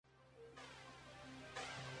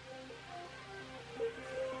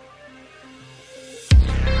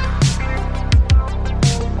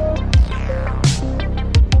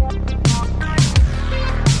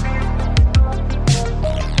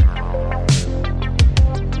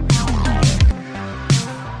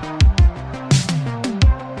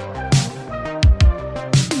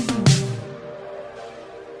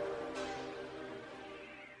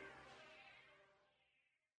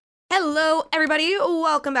everybody.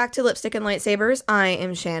 Welcome back to Lipstick and Lightsabers. I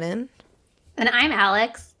am Shannon. And I'm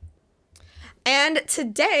Alex. And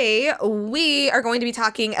today we are going to be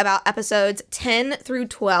talking about episodes 10 through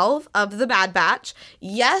 12 of The Bad Batch.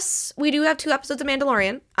 Yes, we do have 2 episodes of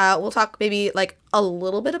Mandalorian. We'll talk maybe like a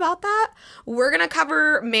little bit about that. We're going to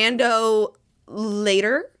cover Mando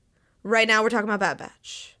later. Right now we're talking about Bad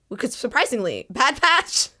Batch. Because surprisingly, Bad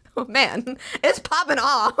Batch, oh man, it's popping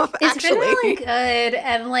off, It's been really good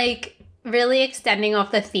and like really extending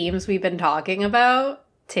off the themes we've been talking about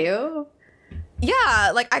too.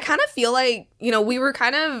 Yeah, like I kind of feel like, we were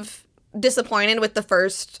kind of disappointed with the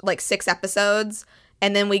first like 6 episodes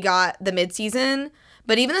and then we got the mid-season.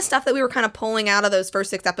 But even the stuff that we were kind of pulling out of those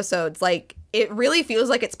first 6 episodes, like it really feels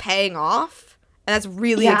like it's paying off. And that's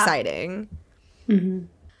really exciting. Mm-hmm.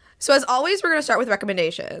 So as always, we're going to start with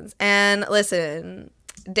recommendations. And listen,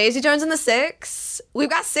 Daisy Jones and the Six, we've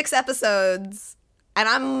got 6 episodes and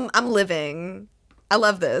I'm living. I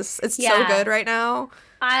love this. It's so good right now.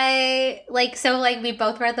 We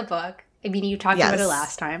both read the book. I mean, you talked about it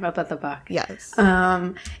last time about the book. Yes.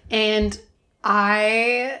 And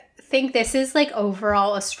I think this is like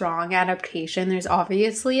overall a strong adaptation. There's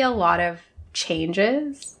obviously a lot of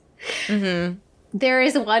changes. Mm-hmm. There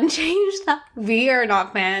is one change that we are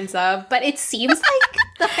not fans of, but it seems like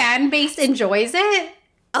the fan base enjoys it.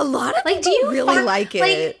 A lot of people really like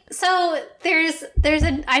it. So there's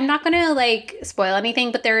I'm not going to like spoil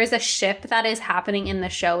anything, but there is a ship that is happening in the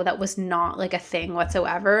show that was not like a thing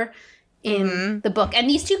whatsoever in the book. And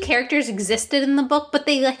these 2 characters existed in the book, but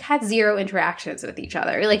they like had 0 interactions with each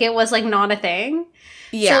other. Like it was like not a thing.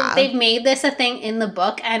 Yeah. So they've made this a thing in the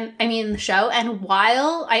book and the show. And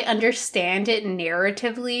while I understand it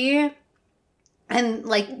narratively and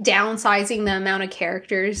like downsizing the amount of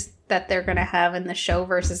characters that they're going to have in the show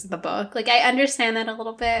versus the book, like I understand that a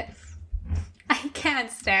little bit. I can't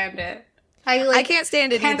stand it. I can't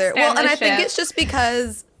stand it either. Well, and I think it's just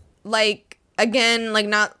because like, again, like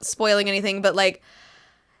not spoiling anything, but like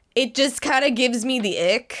it just kind of gives me the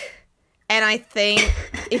ick. And I think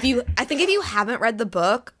if you haven't read the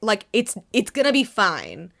book, like it's gonna be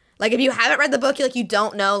fine. Like if you haven't read the book, you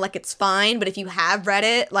don't know, like it's fine. But if you have read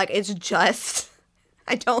it, like it's just,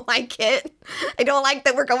 I don't like it. I don't like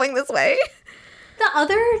that we're going this way. The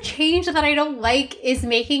other change that I don't like is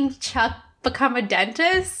making Chuck become a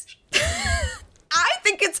dentist. I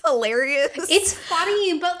think it's hilarious. It's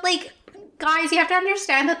funny, but like, guys, you have to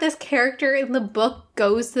understand that this character in the book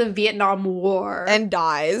goes to the Vietnam War. And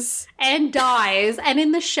dies. And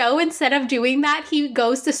in the show, instead of doing that, he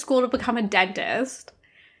goes to school to become a dentist.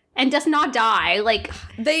 And does not die. Like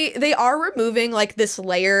they are removing like this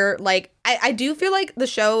layer. Like I do feel like the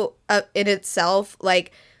show in itself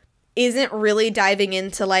like isn't really diving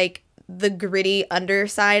into like the gritty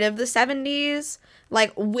underside of the 70s.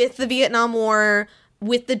 Like with the Vietnam War,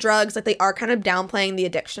 with the drugs, like they are kind of downplaying the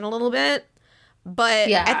addiction a little bit.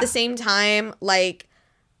 But at the same time, like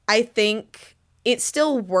I think it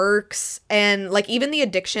still works. And like even the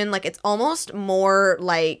addiction, like it's almost more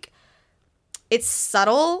like it's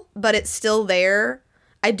subtle, but it's still there.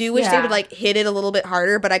 I do wish they would like hit it a little bit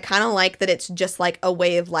harder, but I kind of like that it's just like a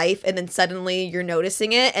way of life and then suddenly you're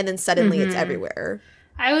noticing it and then suddenly it's everywhere.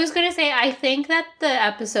 I was going to say, I think that the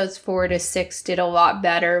episodes 4 to 6 did a lot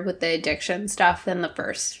better with the addiction stuff than the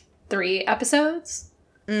first 3 episodes.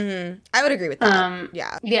 Mm-hmm. I would agree with that.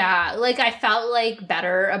 Yeah, like I felt like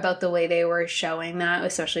better about the way they were showing that,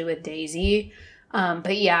 especially with Daisy.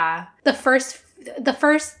 But yeah, the first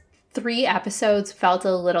 3 episodes felt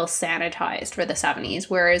a little sanitized for the 70s,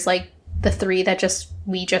 whereas like the 3 that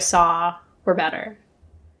we just saw were better.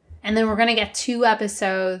 And then we're going to get 2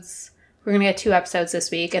 episodes. We're going to get 2 episodes this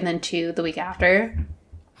week and then 2 the week after.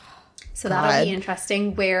 So that'll be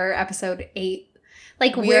interesting where episode 8,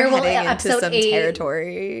 like where will episode 8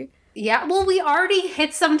 territory. Yeah, well, we already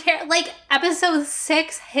hit some like episode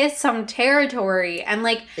 6 hit some territory and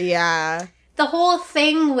like the whole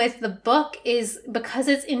thing with the book is because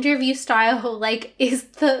it's interview style, like, is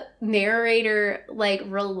the narrator, like,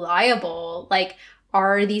 reliable? Like,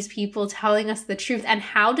 are these people telling us the truth? And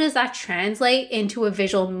how does that translate into a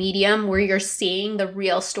visual medium where you're seeing the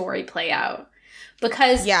real story play out?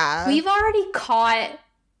 Because we've already caught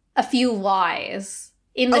a few lies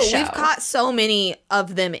in the show. We've caught so many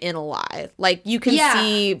of them in a lie. Like, you can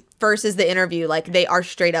see versus the interview, like, they are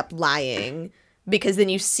straight up lying. Because then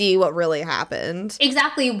you see what really happened.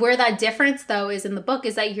 Exactly. Where that difference, though, is in the book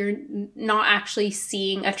is that you're not actually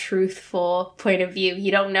seeing a truthful point of view.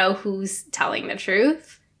 You don't know who's telling the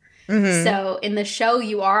truth. Mm-hmm. So in the show,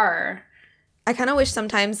 you are. I kind of wish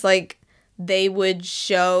sometimes, like, they would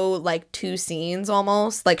show, like, 2 scenes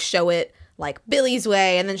almost. Like, show it like Billy's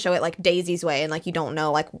way and then show it like Daisy's way, and like you don't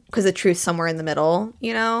know, like, because the truth's somewhere in the middle,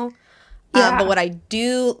 you know? Yeah. But what I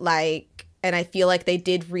do like, and I feel like they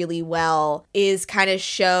did really well, is kind of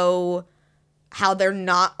show how they're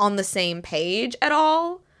not on the same page at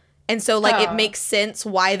all. And so, like, it makes sense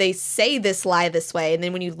why they say this lie this way. And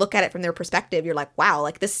then when you look at it from their perspective, you're like, wow,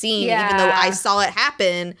 like, this scene, even though I saw it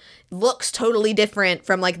happen, looks totally different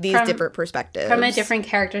from, like, these different perspectives. From a different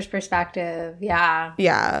character's perspective. Yeah.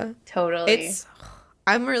 Yeah. Totally.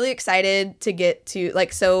 I'm really excited to get to,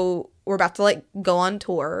 like, so we're about to, like, go on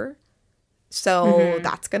tour. So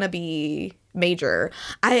that's going to be major.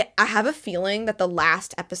 I have a feeling that the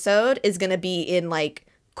last episode is going to be in, like,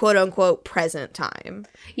 quote unquote present time.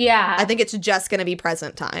 Yeah. I think it's just going to be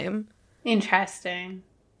present time. Interesting.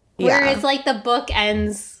 Yeah. Whereas like the book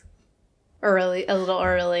ends a little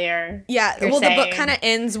earlier. Yeah. Well, the book kind of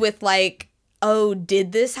ends with like, oh,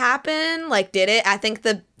 did this happen? Like, did it? I think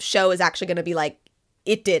the show is actually going to be like,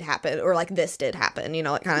 it did happen, or like this did happen, you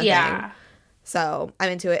know, like kind of thing. So I'm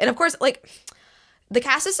into it. And of course, like, the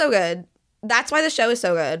cast is so good. That's why the show is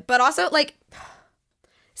so good. But also, like,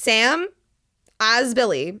 Sam as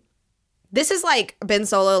Billy, this is like Ben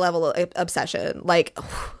Solo level obsession. Like,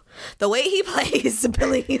 the way he plays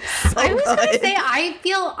Billy is so I was gonna good. say I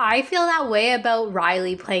feel that way about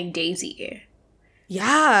Riley playing Daisy.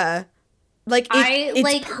 Yeah. Like, it's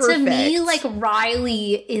like perfect. To me, like,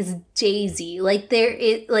 Riley is Daisy.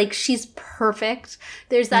 Like, she's perfect.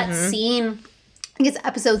 There's that scene, I think it's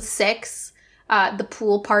episode 6, the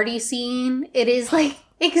pool party scene. It is like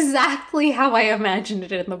exactly how I imagined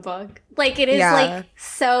it in the book. Like, it is like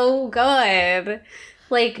so good.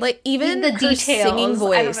 Like even the her details, singing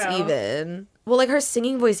voice, her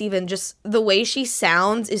singing voice, even just the way she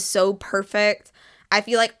sounds is so perfect. I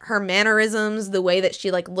feel like her mannerisms, the way that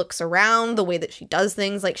she like looks around, the way that she does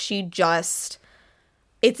things, like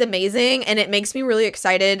it's amazing. And it makes me really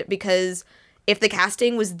excited because if the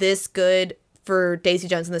casting was this good for Daisy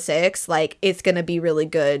Jones and the Six, like, it's gonna be really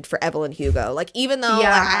good for Evelyn Hugo. Like, even though like,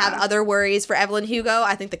 I have other worries for Evelyn Hugo,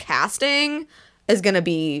 I think the casting is gonna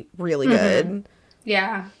be really good.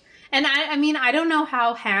 Yeah. And I mean, I don't know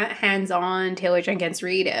how hands-on Taylor Jenkins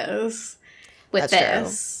Reid is with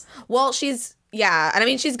this. True. Well, and I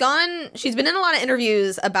mean, she's been in a lot of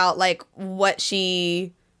interviews about, like, what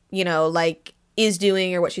she, you know, like, is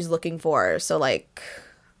doing or what she's looking for. So, like,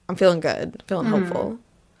 I'm feeling good. I'm feeling hopeful.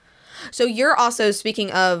 So you're also,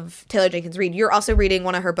 speaking of Taylor Jenkins Reid, you're also reading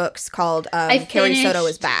one of her books called Carrie Soto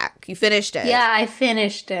is Back. You finished it. Yeah, I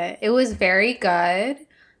finished it. It was very good.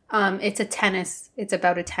 It's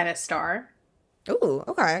about a tennis star. Ooh,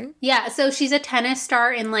 okay. Yeah, so she's a tennis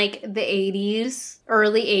star in, like, the 80s,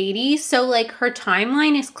 early 80s. So, like, her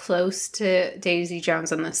timeline is close to Daisy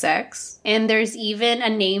Jones and the Six. And there's even a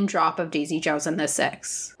name drop of Daisy Jones and the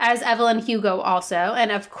Six. As Evelyn Hugo also.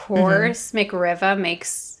 And, of course, McRiva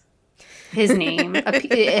makes his name.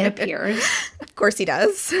 It appears. Of course he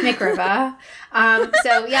does. McRiva.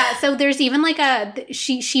 So there's even like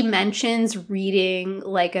she mentions reading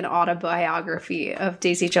like an autobiography of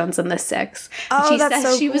Daisy Jones and the Six. Oh, she that's says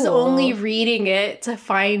so she cool. was only reading it to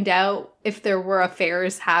find out if there were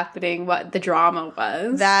affairs happening, what the drama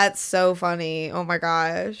was. That's so funny. Oh my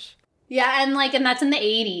gosh. Yeah, and that's in the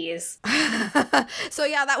 80s. So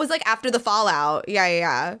yeah, that was like after the fallout.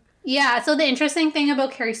 Yeah. Yeah, so the interesting thing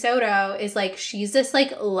about Carrie Soto is, like, she's this,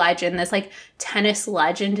 like, legend, this, like, tennis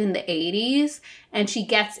legend in the 80s, and she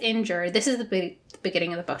gets injured. This is the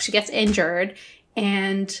beginning of the book. She gets injured,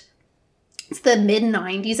 and it's the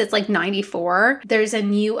mid-90s. It's, like, 94. There's a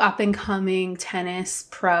new up-and-coming tennis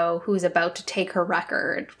pro who's about to take her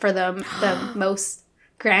record for the most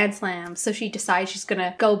Grand Slams. So she decides she's going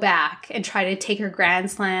to go back and try to take her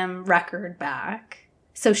Grand Slam record back.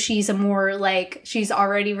 So she's she's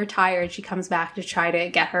already retired. She comes back to try to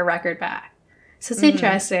get her record back. So it's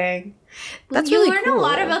interesting. That's really cool. You learn a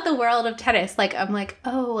lot about the world of tennis. Like, I'm like,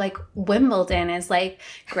 oh, like, Wimbledon is, like,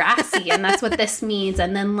 grassy, and that's what this means.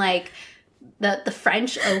 And then, like, the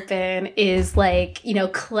French Open is, like, you know,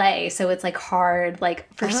 clay. So it's, like, hard,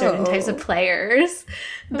 like, for certain types of players.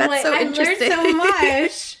 That's so interesting. I learned so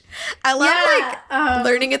much. I love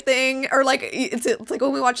learning a thing, or like it's like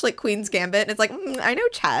when we watch like Queen's Gambit, and it's like I know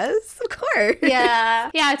chess, of course. Yeah,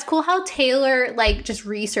 it's cool how Taylor like just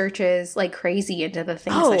researches like crazy into the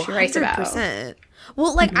things that she writes 100%. About.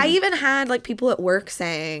 Well, like I even had like people at work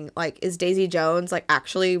saying like, is Daisy Jones like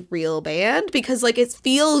actually real band? Because like it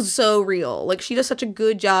feels so real. Like she does such a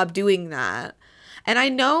good job doing that. And I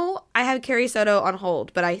know I have Carrie Soto on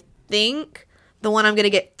hold, but I think the one I'm going to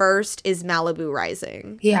get first is Malibu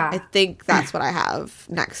Rising. Yeah. I think that's what I have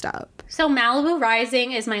next up. So Malibu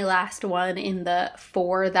Rising is my last one in the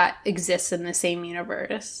 4 that exists in the same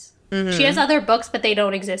universe. Mm-hmm. She has other books, but they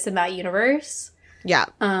don't exist in that universe. Yeah.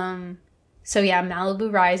 So yeah,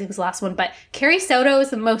 Malibu Rising is the last one. But Carrie Soto is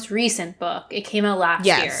the most recent book. It came out last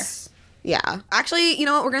year. Yeah. Actually, you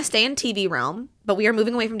know what? We're going to stay in TV realm, but we are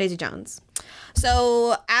moving away from Daisy Jones.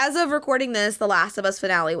 So as of recording this, The Last of Us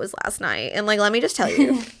finale was last night. And, like, let me just tell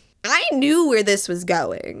you, I knew where this was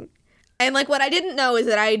going. And, like, what I didn't know is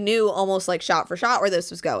that I knew almost, like, shot for shot where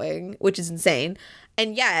this was going, which is insane.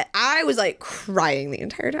 And yet, I was, like, crying the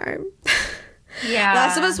entire time. Yeah.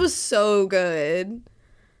 Last of Us was so good.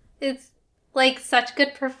 It's, like, such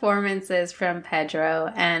good performances from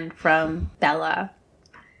Pedro and from Bella.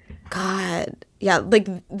 God. Yeah, like,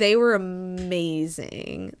 they were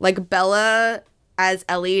amazing. Like, Bella as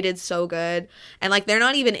Ellie did so good. And, like, they're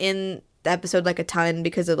not even in the episode, like, a ton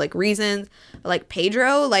because of, like, reasons. But, like,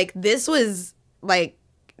 Pedro, like, this was, like,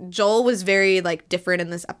 Joel was very, like, different in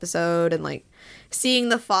this episode. And, like, seeing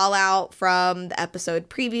the fallout from the episode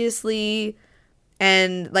previously.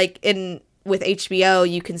 And, like, with HBO,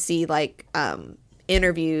 you can see, like,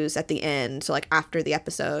 interviews at the end. So, like, after the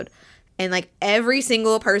episode. And, like, every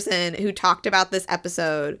single person who talked about this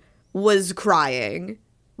episode was crying,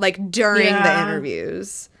 like, during the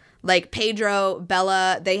interviews. Like, Pedro,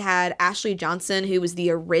 Bella, they had Ashley Johnson, who was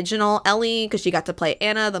the original Ellie, because she got to play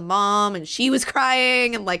Anna, the mom, and she was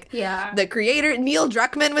crying. And, like, the creator, Neil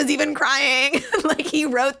Druckmann, was even crying. Like, he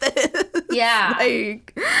wrote this. Yeah.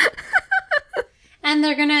 Like... And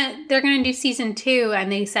they're gonna do season 2,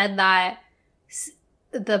 and they said that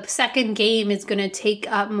the second game is going to take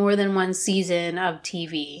up more than one season of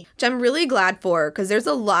TV. Which I'm really glad for, because there's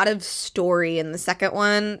a lot of story in the second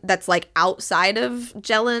one that's, like, outside of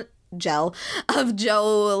Joel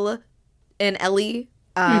and Ellie.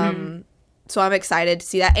 So I'm excited to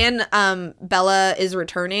see that. And Bella is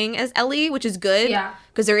returning as Ellie, which is good. Yeah.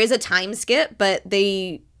 Because there is a time skip, but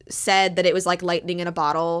they said that it was like lightning in a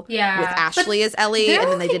bottle with Ashley as Ellie,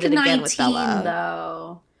 and then they did it again with Bella.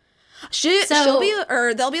 Though. She'll be,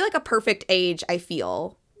 or they'll be like a perfect age, I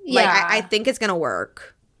feel. Like, I think it's gonna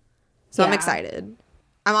work. So I'm excited.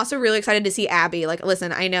 I'm also really excited to see Abby. Like,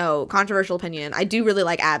 listen, I know, controversial opinion, I do really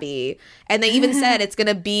like Abby. And they even said it's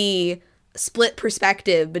gonna be split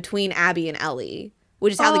perspective between Abby and Ellie,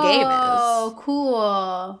 which is how the game is. Oh,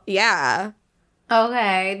 cool. Yeah.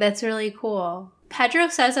 Okay, that's really cool. Pedro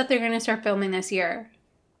says that they're gonna start filming this year.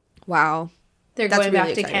 Wow. They're going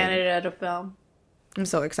back to Canada to film. I'm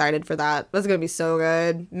so excited for that. That's going to be so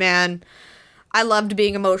good. Man, I loved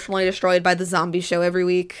being emotionally destroyed by the zombie show every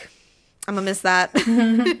week. I'm going to miss that.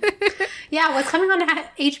 Yeah, what's coming on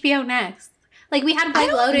HBO next? Like, we had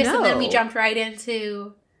White Lotus, and then we jumped right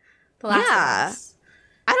into The Last of Us.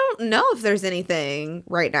 I don't know if there's anything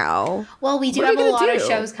right now. Well, we do have a lot of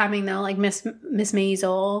shows coming, though, like Miss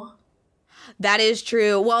Maisel. That is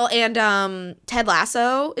true. Well, and Ted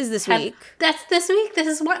Lasso is this week. That's this week? This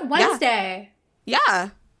is Wednesday. Yeah.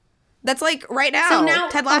 That's like right now. So now,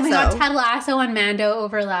 Ted Lasso. Oh my God, Ted Lasso and Mando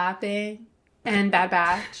overlapping. And Bad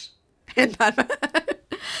Batch. And Bad Batch.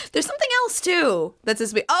 There's something else too that's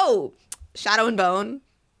this week. Oh, Shadow and Bone.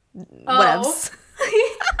 Whatevs.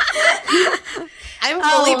 I'm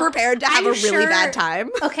fully prepared to have a really bad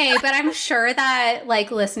time. Okay, but I'm sure that,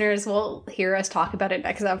 like, listeners will hear us talk about it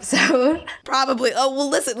next episode. Probably. Oh, well,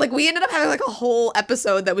 listen, like, we ended up having, like, a whole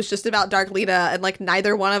episode that was just about Dark Lena, and, like,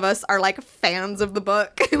 neither one of us are, like, fans of the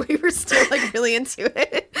book. We were still, like, really into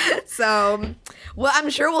it. So, well,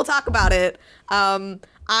 I'm sure we'll talk about it. I'm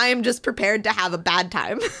just prepared to have a bad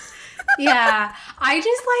time. Yeah. I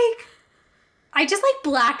just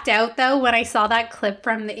blacked out, though, when I saw that clip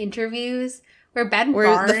from the interviews where Ben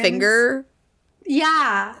Barnes... the finger?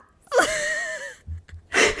 Yeah.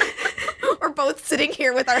 We're both sitting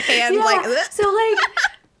here with our hands like... So, like,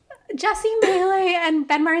 Jesse Melee and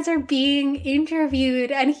Ben Barnes are being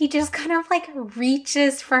interviewed, and he just kind of, like,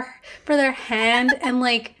 reaches for their hand and,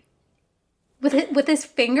 like... With his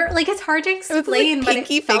finger, like, it's hard to explain, like, but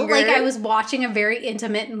it felt like I was watching a very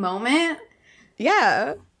intimate moment.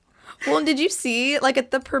 Yeah. Well, and did you see, like,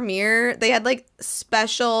 at the premiere, they had, like,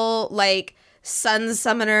 special, like, Sun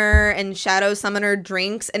Summoner and Shadow Summoner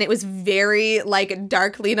drinks, and it was very, like,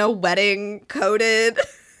 Dark Lena wedding coded.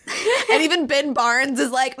 And even Ben Barnes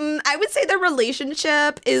is like, I would say their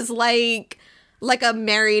relationship is, like a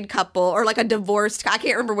married couple or, like, a divorced, I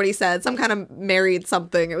can't remember what he said, some kind of married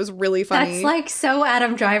something. It was really funny. That's, like, so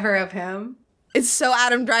Adam Driver of him. It's so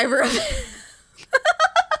Adam Driver of him.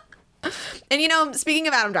 And, you know, speaking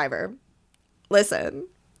of Adam Driver, listen,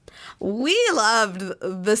 we loved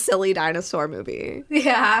the silly dinosaur movie.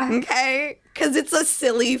 Yeah. Okay? Because it's a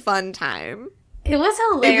silly, fun time. It was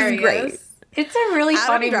hilarious. It was great. It's a really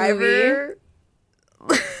funny movie.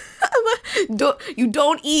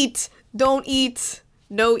 Don't eat.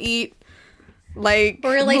 No eat. Like,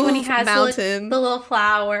 or like when he has the little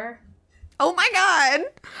flower. Oh my god!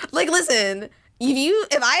 Like, listen,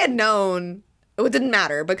 if I had known, it didn't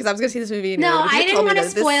matter because I was gonna see this movie. Anyway, no, I didn't want to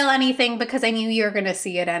spoil anything because I knew you were gonna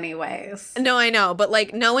see it anyways. No, I know, but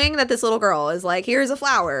like knowing that this little girl is like, here's a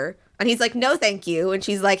flower, and he's like, no, thank you, and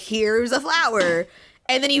she's like, here's a flower,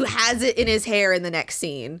 and then he has it in his hair in the next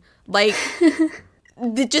scene. Like,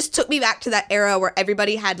 it just took me back to that era where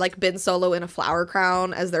everybody had like Ben Solo in a flower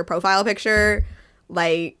crown as their profile picture.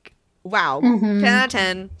 Like, wow, 10 out of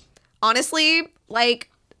 10. Honestly, like,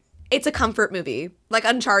 it's a comfort movie. Like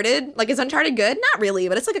Uncharted. Like, is Uncharted good? Not really,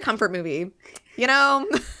 but it's like a comfort movie. You know?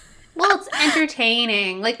 Well, it's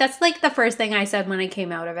entertaining. Like, that's like the first thing I said when I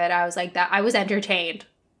came out of it. I was like, that I was entertained.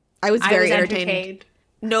 I was very entertained.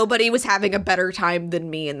 Nobody was having a better time than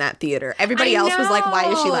me in that theater. Everybody else was like, why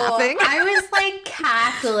is she laughing? I was like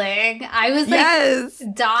cackling. I was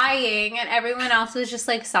like dying, and everyone else was just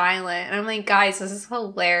like silent. And I'm like, guys, this is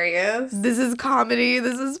hilarious. This is comedy.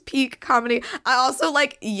 This is peak comedy. I also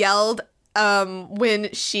like yelled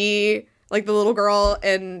when she, like the little girl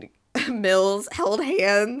and Mills held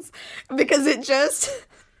hands because it just...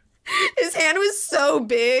 His hand was so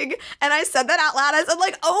big, and I said that out loud. I said,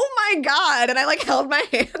 like, oh my god, and I, like, held my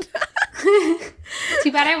hand.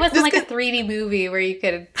 Too bad it wasn't, like, a 3D movie where you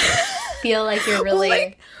could feel like you're really... Well,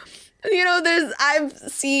 like, you know, I've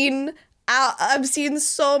seen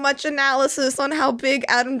so much analysis on how big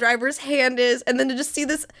Adam Driver's hand is, and then to just see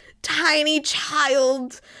this tiny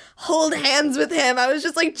child hold hands with him, I was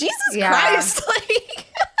just like, Jesus Christ, like...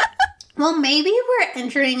 Well, maybe we're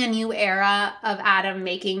entering a new era of Adam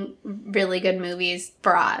making really good movies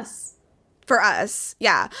for us. For us,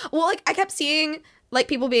 yeah. Well, like, I kept seeing, like,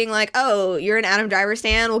 people being like, oh, you're an Adam Driver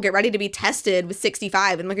stan? Well, get ready to be tested with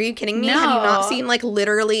 65. And I'm like, are you kidding me? No. Have you not seen, like,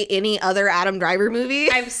 literally any other Adam Driver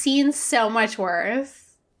movie? I've seen so much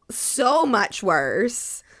worse. So much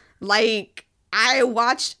worse. Like, I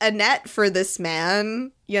watched Annette for this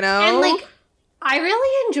man, you know? And, like, I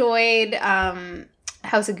really enjoyed,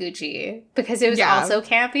 House of Gucci because it was also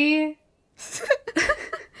campy.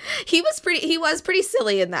 He was pretty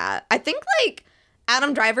silly in that. I think like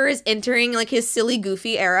Adam Driver is entering like his silly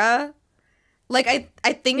goofy era. Like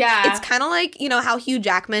I think it's kind of like, you know, how Hugh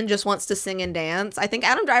Jackman just wants to sing and dance. I think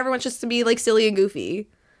Adam Driver wants just to be like silly and goofy.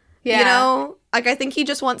 Yeah. You know? Like I think he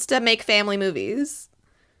just wants to make family movies.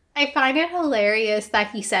 I find it hilarious that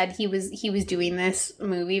he said he was doing this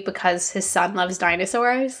movie because his son loves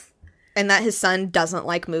dinosaurs. And that his son doesn't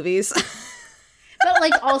like movies. But,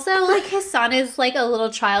 like, also, like, his son is, like, a little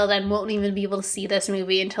child and won't even be able to see this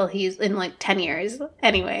movie until he's in, like, 10 years.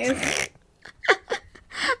 Anyways. Yeah,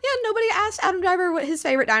 nobody asked Adam Driver what his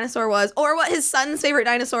favorite dinosaur was or what his son's favorite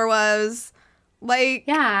dinosaur was. Like...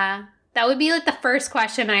 Yeah. That would be, like, the first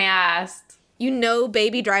question I asked. You know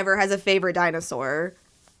Baby Driver has a favorite dinosaur.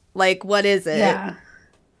 Like, what is it? Yeah.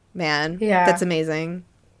 Man. Yeah. That's amazing.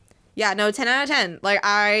 Yeah, no, 10 out of 10. Like,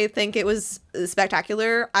 I think it was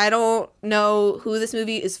spectacular. I don't know who this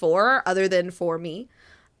movie is for other than for me.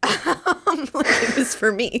 Like, it was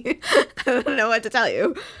for me. I don't know what to tell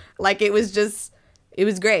you. Like, it was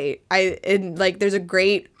great. Like, there's a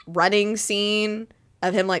great running scene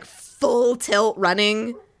of him, like, full tilt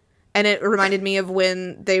running. And it reminded me of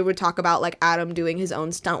when they would talk about, like, Adam doing his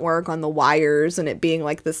own stunt work on the wires and it being,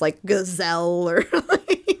 like, this, like, gazelle or, like...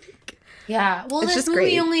 Yeah. Well, this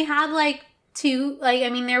movie only had, like,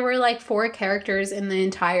 there were, like, 4 characters in the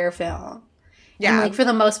entire film. Yeah. And, like, for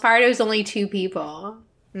the most part, it was only 2 people.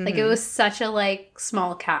 Mm-hmm. Like, it was such a, like,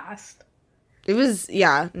 small cast. It was,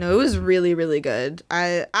 it was really, really good.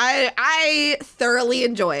 I thoroughly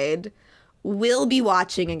enjoyed. Will be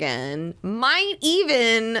watching again. Might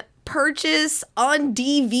even purchase on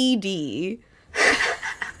DVD.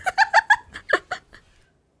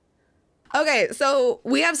 Okay, so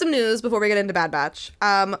we have some news before we get into Bad Batch.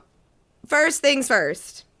 First things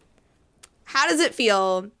first. How does it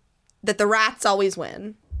feel that the rats always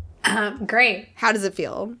win? Great. How does it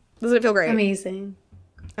feel? Does it feel great? Amazing.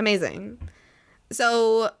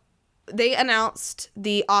 So they announced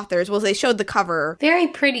the authors. Well, they showed the cover. Very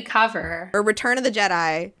pretty cover. Or Return of the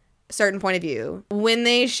Jedi, certain point of view. When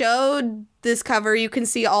they showed this cover, you can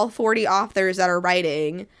see all 40 authors that are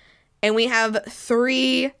writing. And we have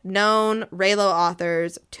 3 known Reylo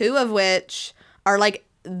authors, 2 of which are, like,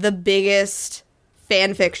 the biggest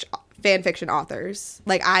fan fiction authors.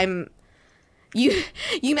 Like, you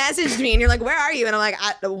messaged me and you're like, where are you? And I'm like,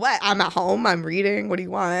 what? I'm at home. I'm reading. What do you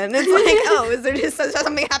want? And it's like, oh, is there just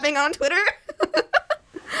something happening on Twitter?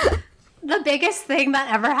 The biggest thing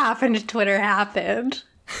that ever happened to Twitter happened.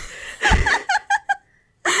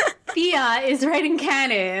 Thea is writing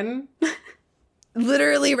canon.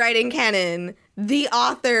 Literally writing canon. The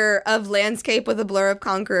author of Landscape with a Blur of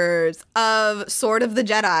Conquerors, of Sword of the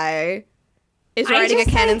Jedi, is writing a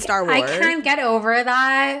canon Star Wars. I can't get over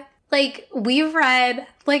that. Like, we've read,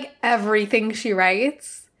 like, everything she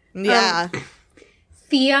writes. Yeah.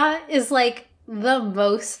 Thea is, like, the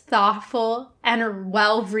most thoughtful and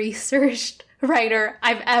well-researched writer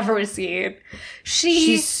I've ever seen.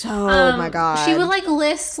 She's so, oh my God. She would, like,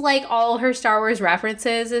 list, like, all her Star Wars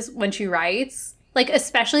references when she writes. Like,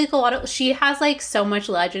 especially like a lot of, she has, like, so much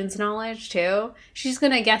Legends knowledge, too. She's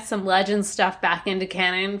gonna get some Legends stuff back into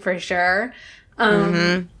canon, for sure.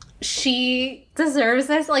 She deserves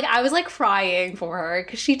this. Like, I was, like, crying for her,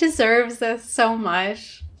 because she deserves this so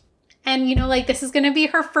much. And, you know, like, this is gonna be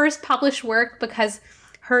her first published work, because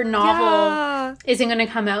her novel isn't gonna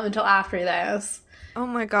come out until after this. Oh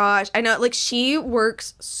my gosh. I know, like, she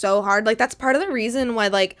works so hard. Like, that's part of the reason why,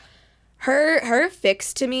 like, Her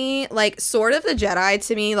fix to me, like, Sword of the Jedi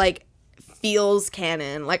to me, like, feels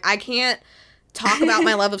canon. Like, I can't talk about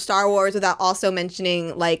my love of Star Wars without also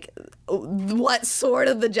mentioning, like, what Sword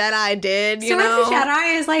of the Jedi did, you know? Sword of the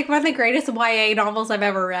Jedi is, like, one of the greatest YA novels I've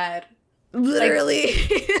ever read. Literally.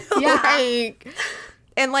 Like, yeah. Like,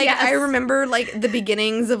 and, like, yes. I remember, like, the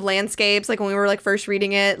beginnings of Landscapes, like, when we were, like, first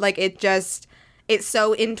reading it, like, it's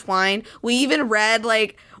so entwined. We even read,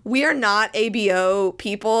 like, we are not ABO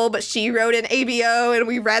people, but she wrote an ABO and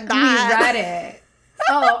we read that. We read it.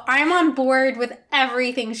 Oh, I'm on board with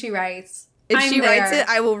everything she writes. If she writes it,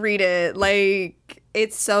 I will read it. Like,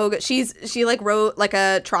 it's so good. She like wrote like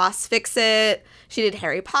a Tross Fix It. She did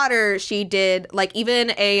Harry Potter. She did like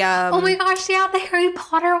even a oh my gosh, yeah, the Harry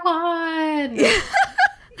Potter one. Yeah.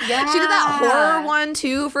 She did that horror one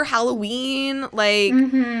too for Halloween. Like,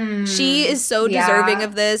 she is so deserving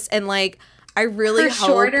of this, and like, I really hope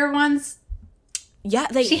shorter ones. Yeah,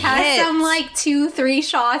 she has some like 2-3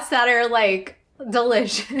 shots that are like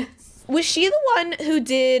delicious. Was she the one who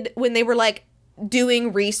did when they were like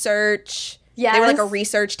doing research? Yeah, they were like a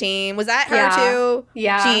research team. Was that her too?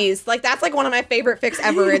 Yeah. Jeez, like that's like one of my favorite fics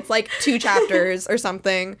ever. It's like 2 chapters or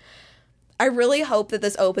something. I really hope that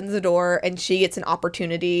this opens the door and she gets an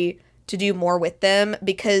opportunity to do more with them,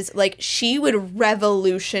 because like she would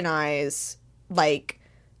revolutionize like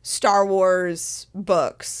Star Wars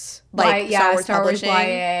books, like Star Wars publishing.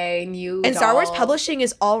 YA, new and Star Wars publishing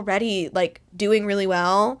is already like doing really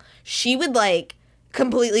well. She would like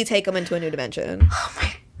completely take them into a new dimension. Oh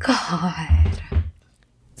my God.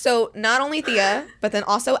 So not only Thea, but then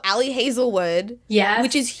also Allie Hazelwood. Yes.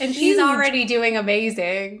 Which is huge. And she's already doing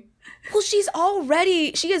amazing. Well, she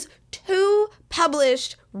has 2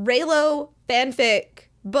 published Reylo fanfic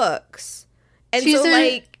books. And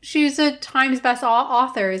she's a Times best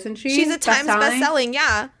author, isn't she? She's a Times best-selling,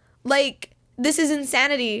 yeah. Like, this is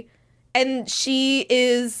insanity. And she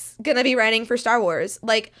is gonna be writing for Star Wars.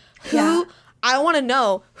 Like, I want to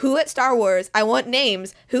know who at Star Wars, I want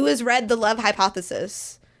names, who has read The Love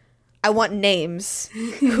Hypothesis. I want names.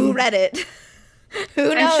 Who read it?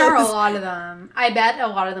 Who knows? I'm sure a lot of them. I bet a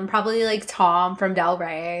lot of them. Probably, like, Tom from Del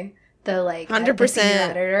Rey, the, like, 100%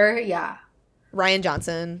 editor. Yeah. Ryan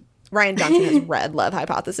Johnson has read Love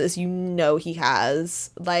Hypothesis. You know he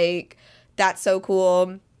has. Like, that's so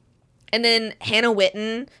cool. And then Hannah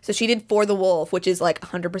Witten, so she did For the Wolf, which is like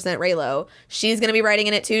 100% Reylo. She's going to be writing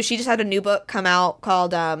in it too. She just had a new book come out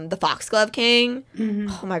called The Foxglove King. Mm-hmm.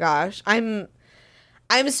 Oh my gosh. I'm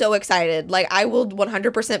so excited. Like, I will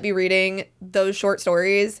 100% be reading those short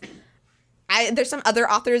stories. There's some other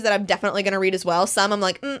authors that I'm definitely going to read as well. Some I'm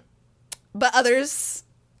like, but others,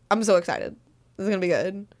 I'm so excited. This is going to be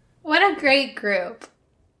good. What a great group.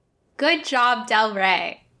 Good job, Del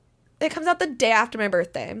Rey. It comes out the day after my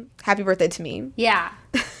birthday. Happy birthday to me. Yeah.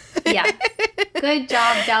 Yeah. Good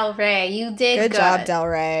job, Del Rey. You did good. Good job, Del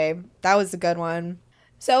Rey. That was a good one.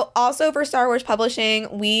 So also for Star Wars Publishing,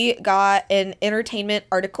 we got an entertainment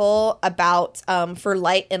article about For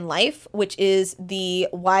Light and Life, which is the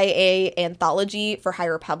YA anthology for High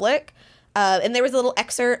Republic. And there was a little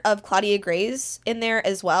excerpt of Claudia Gray's in there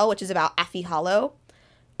as well, which is about Affie Hollow.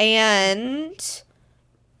 And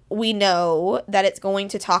we know that it's going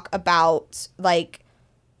to talk about, like,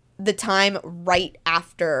 the time right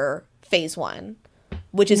after Phase 1,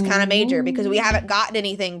 which is kind of major because we haven't gotten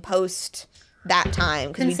anything post that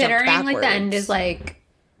time. Considering, like, the end is, like,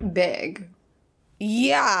 big.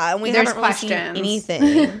 Yeah, and we haven't really seen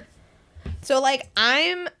anything. So, like,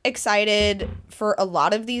 I'm excited for a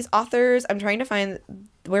lot of these authors. I'm trying to find,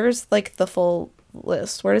 where's, like, the full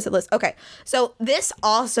list. Where does it list? Okay. So this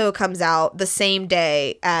also comes out the same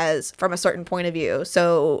day as From a Certain Point of View.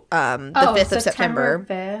 So the 5th of September.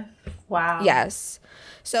 5th. Wow. Yes.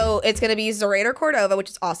 So it's going to be Zoraida Cordova, which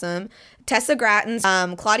is awesome. Tessa Gratton,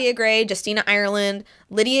 Claudia Gray, Justina Ireland,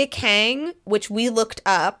 Lydia Kang, which we looked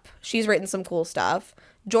up. She's written some cool stuff.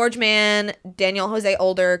 George Mann, Danielle Jose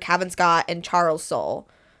Older, Cavan Scott, and Charles Soule.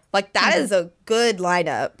 Like, that is a good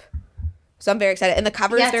lineup. So I'm very excited. And the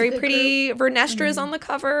cover is very pretty. Vernestra's on the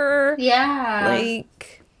cover. Yeah.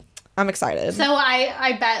 Like, I'm excited. So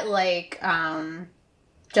I bet, like,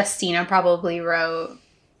 Justina probably wrote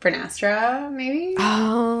Vernestra, maybe?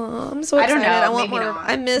 Oh, I'm so excited. I don't know. I want maybe more. not,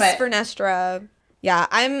 I miss Vernestra. Yeah,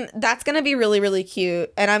 that's going to be really, really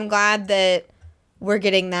cute. And I'm glad that we're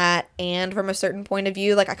getting that. And From a Certain Point of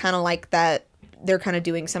View, like, I kind of like that they're kind of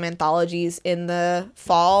doing some anthologies in the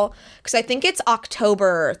fall. Because I think it's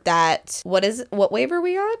October that, what wave are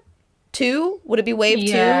we on? 2? Would it be wave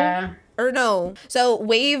 2? Or no. So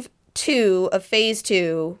wave 2 of phase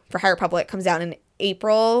 2 for High Republic comes out in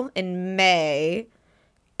April and May.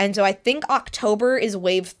 And so I think October is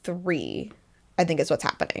wave 3, I think is what's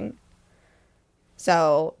happening.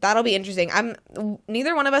 So that'll be interesting.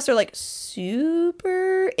 Neither one of us are like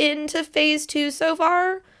super into phase 2 so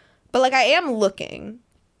far, but like I am looking.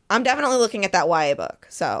 I'm definitely looking at that YA book.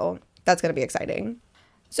 So that's going to be exciting.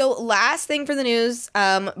 So last thing for the news,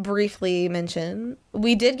 briefly mention,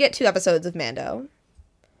 we did get 2 episodes of Mando.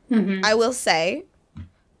 Mm-hmm. I will say,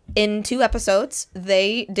 in 2 episodes,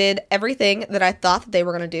 they did everything that I thought that they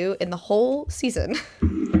were going to do in the whole season.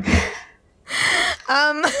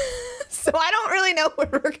 So I don't really know where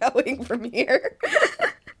we're going from here.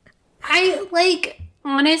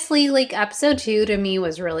 Honestly, episode 2 to me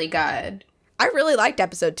was really good. I really liked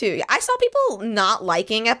episode 2. I saw people not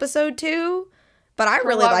liking episode 2, but I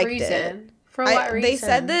really liked it. For what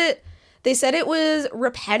reason? They said it was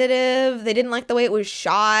repetitive. They didn't like the way it was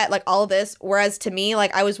shot, like all of this. Whereas to me,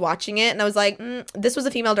 like I was watching it and I was like, this was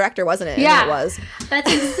a female director, wasn't it? Yeah, and it was.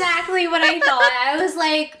 That's exactly what I thought. I was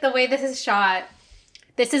like, the way this is shot,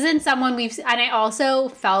 this isn't someone we've. And I also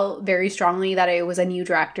felt very strongly that it was a new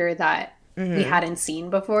director that we hadn't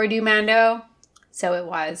seen before do Mando. So it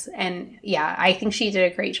was, and yeah, I think she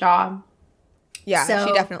did a great job. Yeah, so,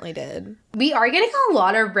 she definitely did. We are getting a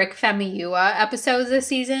lot of Rick Famuyiwa episodes this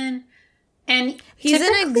season. And he's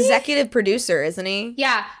an executive producer, isn't he?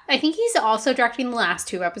 Yeah. I think he's also directing the last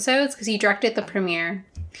 2 episodes because he directed the premiere.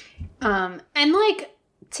 And like,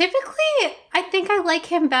 typically, I think I like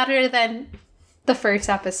him better than the first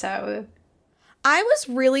episode. I was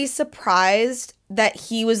really surprised that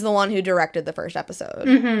he was the one who directed the first episode.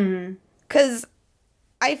 Mm-hmm. Because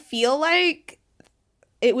I feel like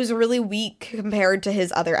it was really weak compared to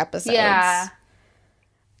his other episodes. Yeah.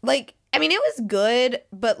 Like, I mean, it was good,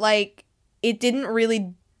 but like, it didn't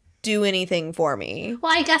really do anything for me.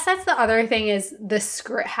 Well, I guess that's the other thing is the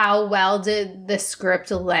script. How well did the script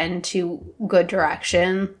lend to good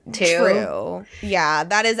direction, too? True. Yeah,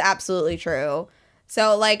 that is absolutely true.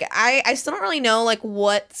 So, like, I still don't really know, like,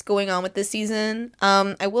 what's going on with this season.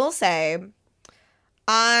 I will say,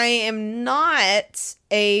 I am not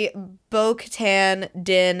a Bo-Katan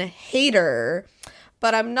Din hater,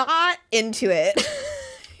 but I'm not into it.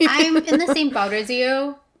 I'm in the same boat as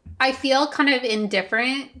you. I feel kind of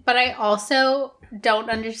indifferent, but I also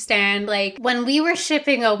don't understand, like, when we were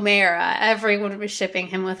shipping Omera, everyone was shipping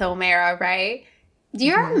him with Omera, right? Do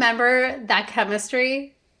you remember that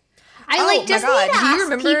chemistry? I just need to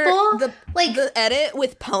ask people, the edit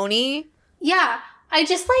with Pony? Yeah, I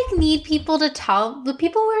just need people to tell the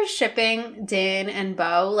people who are shipping Din and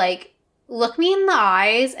Bo, like, look me in the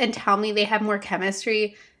eyes and tell me they have more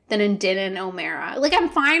chemistry than in Din and Omera. Like, I'm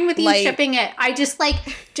fine with you shipping it. I just,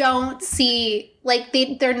 don't see,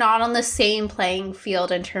 they're not on the same playing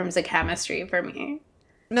field in terms of chemistry for me.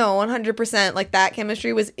 No, 100%. Like, that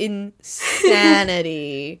chemistry was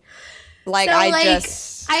insanity.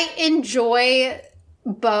 I enjoy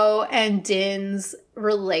Bo and Din's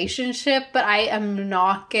relationship, but I am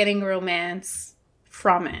not getting romance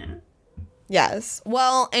from it. Yes.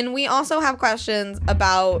 Well, and we also have questions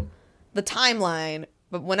about the timeline.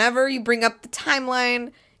 But whenever you bring up the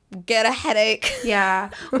timeline, get a headache. Yeah.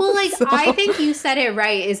 Well, I think you said it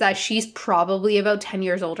right, is that she's probably about 10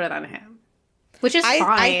 years older than him. Which is fine.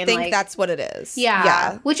 I think that's what it is.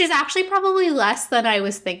 Yeah. Which is actually probably less than I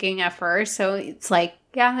was thinking at first. So it's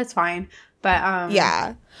yeah, that's fine. But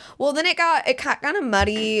yeah. Well, then it got kind of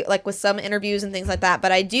muddy, with some interviews and things like that.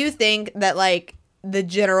 But I do think that, the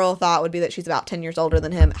general thought would be that she's about 10 years older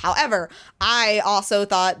than him. However, I also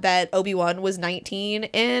thought that Obi-Wan was 19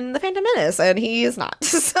 in The Phantom Menace, and he is not.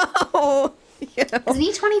 So, Isn't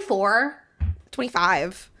he 24?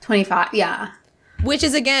 25. 25, yeah. Which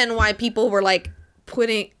is, again, why people were, like,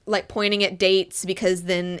 pointing at dates, because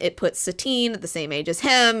then it puts Satine at the same age as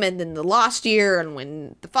him, and then the lost year, and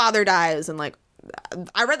when the father dies, and, like,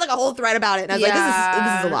 I read, like, a whole thread about it, and I was like,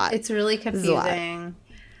 this is a lot. It's really confusing.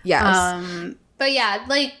 Yes. But yeah,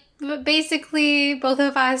 like, basically, both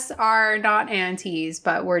of us are not aunties,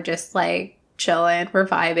 but we're just, like, chilling. We're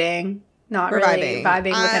vibing. Not really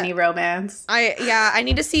vibing with any romance. I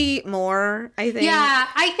need to see more, I think. Yeah,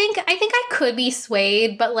 I think I could be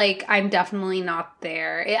swayed, but, like, I'm definitely not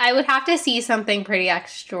there. I would have to see something pretty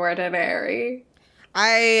extraordinary. I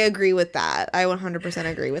agree with that. I 100%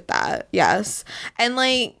 agree with that. Yes. And,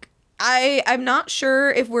 like, I'm not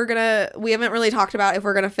sure if we haven't really talked about if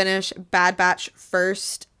we're gonna finish Bad Batch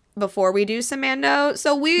first before we do Samando.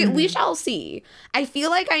 So we shall see. I feel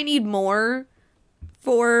like I need more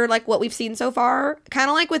for, like, what we've seen so far. Kind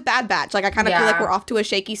of like with Bad Batch. Like, I kind of feel like we're off to a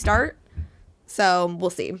shaky start. So, we'll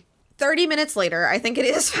see. 30 minutes later, I think it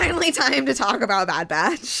is finally time to talk about Bad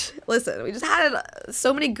Batch. Listen, we just had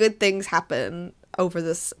so many good things happen over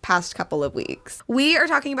this past couple of weeks. We are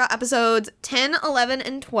talking about episodes 10, 11,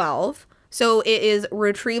 and 12. So, it is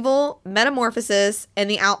Retrieval, Metamorphosis, and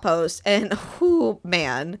The Outpost. And, whoo,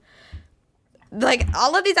 man. Like,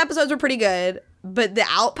 all of these episodes were pretty good. But The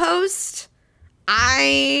Outpost...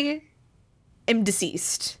 I am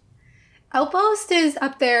deceased. Outpost is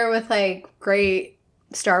up there with, like, great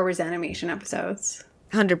Star Wars animation episodes.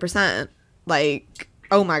 100%. Like,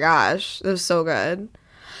 oh my gosh. That was so good.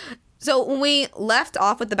 So when we left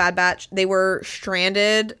off with the Bad Batch, they were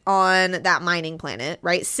stranded on that mining planet,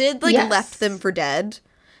 right? Sid, like, left them for dead.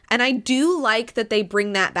 And I do like that they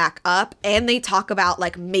bring that back up and they talk about,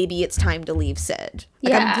 like, maybe it's time to leave Sid.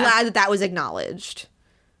 Like, I'm glad that was acknowledged.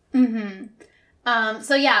 Mm-hmm.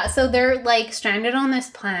 So they're, like, stranded on this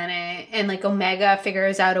planet, and, like, Omega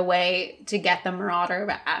figures out a way to get the Marauder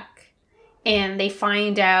back. And they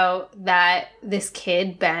find out that this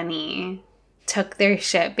kid, Benny, took their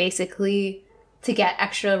ship, basically, to get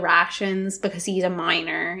extra rations because he's a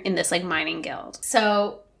miner in this, like, mining guild.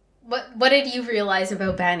 So, what did you realize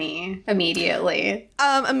about Benny immediately?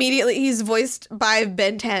 Immediately, he's voiced by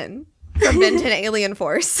Ben 10. From Ben 10 Alien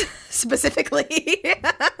Force, specifically.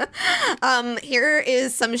 Here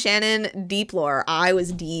is some Shannon deep lore. I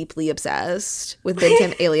was deeply obsessed with Ben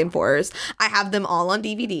 10 Alien Force. I have them all on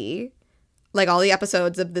DVD, like all the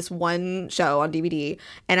episodes of this one show on DVD,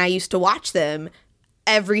 and I used to watch them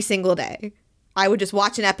every single day. I would just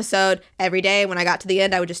watch an episode every day. When I got to the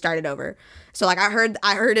end, I would just start it over. So, like, I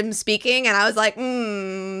heard him speaking, and I was like,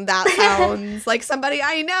 that sounds like somebody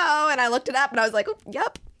I know. And I looked it up, and I was like, oh,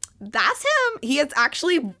 yep. That's him. He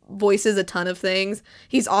actually voices a ton of things.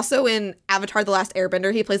 He's also in Avatar: The Last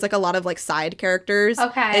Airbender. He plays, like, a lot of, like, side characters.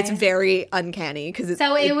 Okay. It's very uncanny because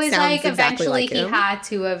so it was like exactly eventually he had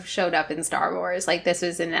to have showed up in Star Wars. Like, this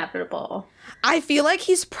was inevitable. I feel like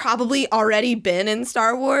he's probably already been in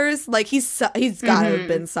Star Wars. Like, he's got to have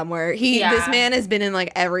been somewhere. This man has been in,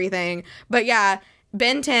 like, everything. But yeah,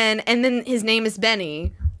 Ben 10, and then his name is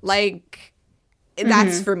Benny. Like,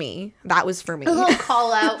 that's for me. That was for me. A little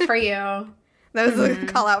call out for you. That was a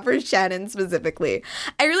call out for Shannon specifically.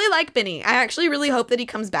 I really like Benny. I actually really hope that he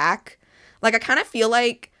comes back. Like, I kind of feel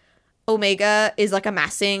like Omega is, like,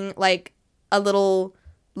 amassing, like, a little,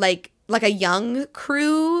 like a young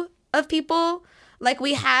crew of people. Like,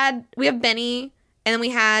 we have Benny, and then we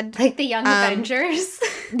had... Like the Young Avengers?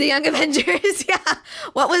 The Young Avengers, yeah.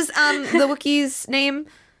 What was the Wookiee's name?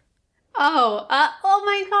 Oh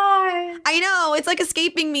my god. I know, it's, like,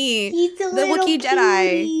 escaping me. He's the Wookiee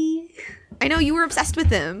Jedi. I know, you were obsessed with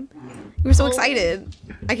him. You were so excited.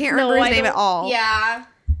 I can't remember his name at all. Yeah.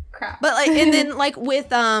 Crap. But, like, and then, like, with,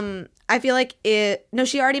 I feel like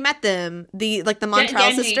she already met them. The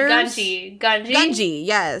Montreal sisters. Gunji,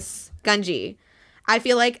 yes. Gunji. I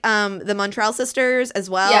feel like, the Montreal sisters as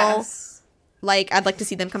well. Yes. Like, I'd like to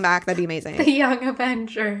see them come back. That'd be amazing. The Young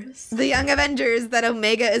Avengers. The Young Avengers that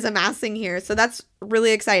Omega is amassing here. So that's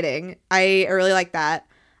really exciting. I really like that.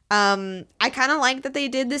 I kind of like that they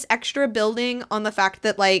did this extra building on the fact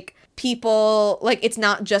that, like, people, like, it's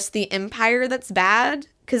not just the Empire that's bad.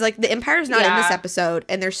 Because, like, the Empire's not in this episode,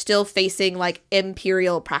 and they're still facing, like,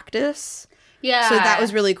 Imperial practice. Yeah. So that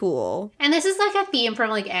was really cool. And this is, like, a theme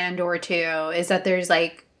from, like, Andor, too, is that there's,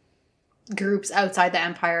 like, groups outside the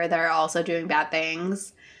Empire that are also doing bad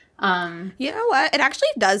things. You know what? It actually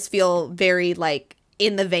does feel very, like,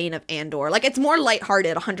 in the vein of Andor. Like, it's more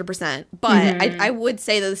lighthearted, 100%. But I would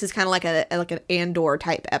say that this is kind of like an Andor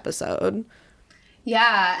type episode.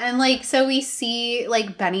 Yeah, and, like, so we see,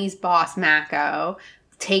 like, Benny's boss, Mako,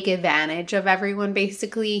 take advantage of everyone,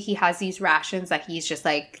 basically. He has these rations that he's just,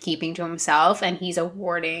 like, keeping to himself, and he's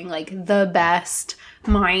awarding, like, the best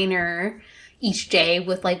miner each day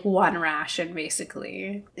with, like, one ration,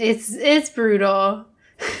 basically. It's brutal.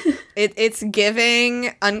 It's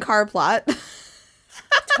giving Unkar plot.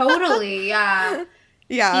 Totally, yeah.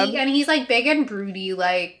 Yeah. And he's, like, big and broody,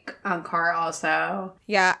 like, Unkar also.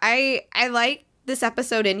 Yeah, I like this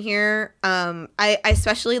episode in here. I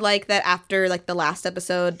especially like that after, like, the last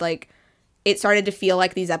episode, like, it started to feel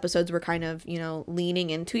like these episodes were kind of, you know, leaning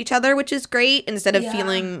into each other, which is great, instead of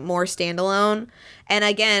feeling more standalone. And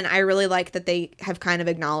again, I really like that they have kind of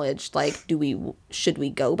acknowledged, like, should we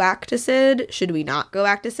go back to Sid? Should we not go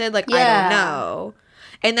back to Sid? Like, I don't know.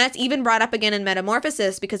 And that's even brought up again in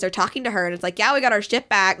Metamorphosis, because they're talking to her and it's like, yeah, we got our ship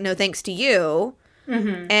back, no thanks to you.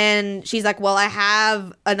 Mm-hmm. And she's like, well, I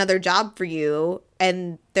have another job for you.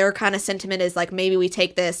 And their kind of sentiment is like, maybe we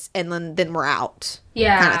take this and then we're out.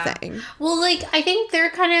 Yeah. Kind of thing. Well, like, I think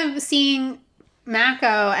they're kind of seeing Mako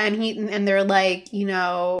and they're like, you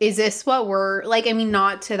know, is this what we're, like, I mean,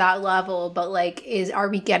 not to that level, but, like, are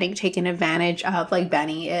we getting taken advantage of, like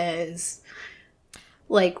Benny is?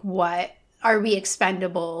 Like, what? Are we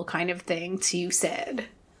expendable kind of thing to Sid?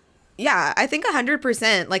 Yeah, I think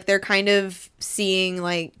 100%. Like, they're kind of seeing,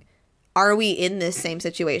 like, are we in this same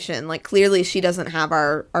situation? Like, clearly she doesn't have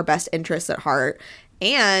our best interests at heart.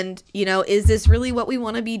 And, you know, is this really what we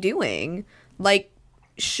want to be doing? Like,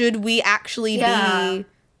 should we actually be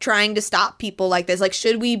trying to stop people like this? Like,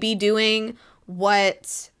 should we be doing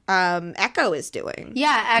what Echo is doing?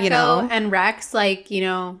 Yeah, Echo, you know? And Rex, like, you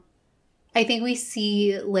know, I think we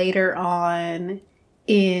see later on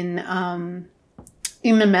in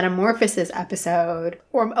the Metamorphosis episode,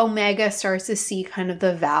 or Omega starts to see kind of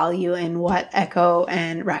the value in what Echo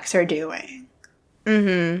and Rex are doing.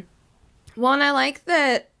 Mm-hmm. Well, and I like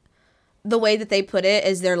that the way that they put it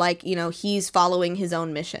is they're like, you know, he's following his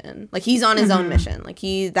own mission. Like, he's on his own mission. Like,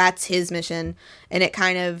 that's his mission. And it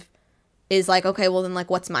kind of is like, okay, well, then, like,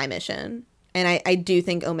 what's my mission? And I do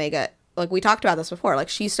think Omega, like, we talked about this before, like,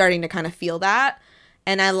 she's starting to kind of feel that.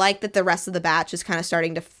 And I like that the rest of the batch is kind of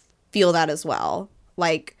starting to feel that as well.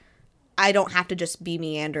 Like, I don't have to just be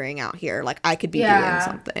meandering out here. Like, I could be doing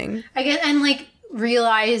something. I guess, and, like,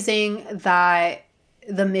 realizing that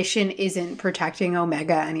the mission isn't protecting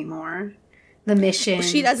Omega anymore. The mission... Well,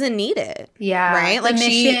 she doesn't need it. Yeah. Right? Like,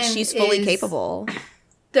 she's fully capable.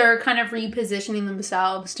 They're kind of repositioning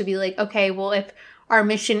themselves to be like, okay, well, if our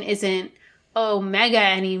mission isn't Omega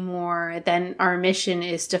anymore, then our mission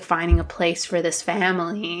is to finding a place for this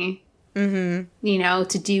family. Mm-hmm. You know,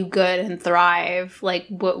 to do good and thrive. Like,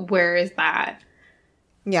 where is that?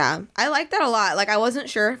 Yeah, I like that a lot. Like, I wasn't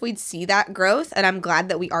sure if we'd see that growth, and I'm glad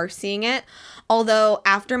that we are seeing it. Although,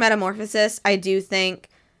 after Metamorphosis, I do think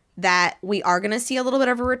that we are going to see a little bit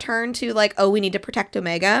of a return to, like, oh, we need to protect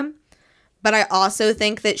Omega. But I also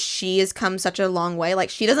think that she has come such a long way. Like,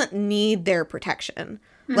 she doesn't need their protection.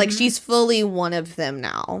 Mm-hmm. Like, she's fully one of them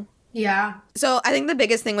now. Yeah. So I think the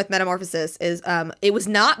biggest thing with Metamorphosis is it was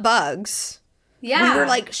not bugs. Yeah. We were,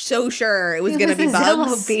 like, so sure it was going to be bugs.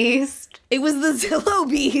 Zillow Beast. It was the Zillow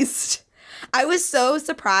Beast. I was so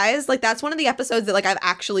surprised. Like, that's one of the episodes that, like, I've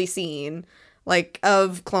actually seen, like,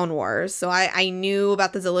 of Clone Wars. So I knew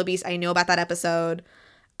about the Zillow Beast. I knew about that episode.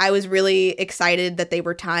 I was really excited that they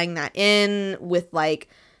were tying that in with, like,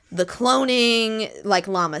 the cloning. Like,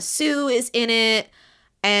 Lama Su is in it.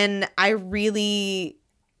 And I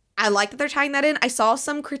like that they're tying that in. I saw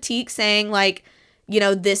some critique saying, like, you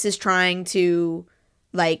know, this is trying to,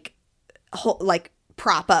 like,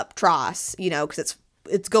 prop up Tross, you know, because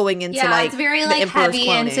it's going into, like, it's very, like, heavy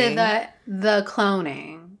cloning. Into the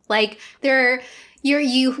cloning. Like,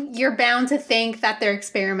 you're bound to think that they're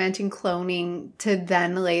experimenting cloning to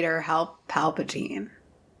then later help Palpatine.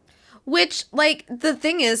 Which, like, the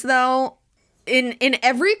thing is, though, in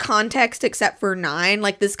every context except for 9,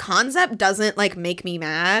 like, this concept doesn't, like, make me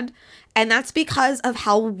mad. And that's because of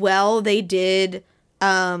how well they did,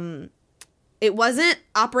 it wasn't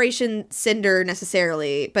Operation Cinder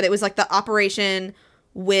necessarily, but it was, like, the operation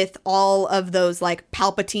with all of those, like,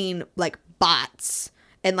 Palpatine, like, bots.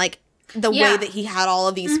 And, like, the way that he had all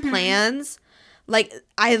of these plans. Like,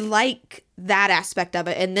 I like that aspect of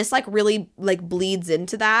it. And this, like, really, like, bleeds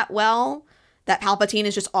into that well. That Palpatine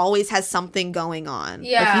is just always has something going on.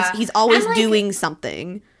 Yeah. Like, he's always, like, doing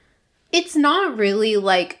something. It's not really,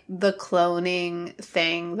 like, the cloning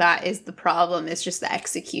thing that is the problem. It's just the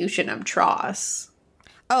execution of Tross.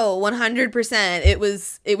 Oh, 100%. It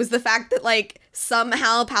was the fact that, like,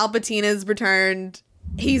 somehow Palpatine is returned.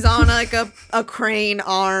 He's on, like, a crane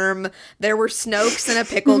arm. There were Snokes in a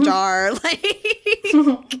pickle jar.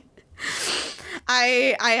 Like,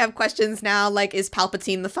 I have questions now, like, is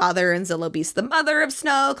Palpatine the father and Zillo Beast the mother of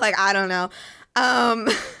Snoke? Like, I don't know.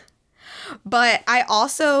 But I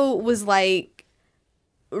also was, like,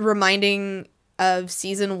 reminding of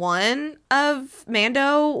season 1 of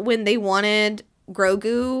Mando when they wanted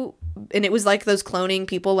Grogu, and it was, like, those cloning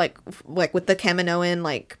people, like with the Kaminoan,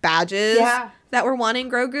 like, badges that were wanting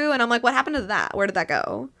Grogu, and I'm like, what happened to that? Where did that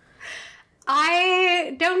go?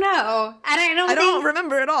 I don't know. And I don't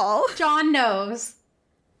remember at all. John knows.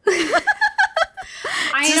 I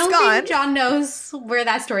don't think John knows where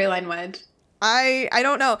that storyline went. I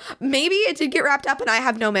don't know. Maybe it did get wrapped up and I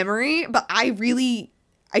have no memory, but I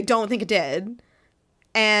don't think it did.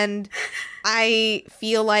 And I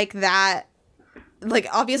feel like that, like,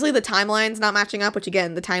 obviously the timeline's not matching up, which,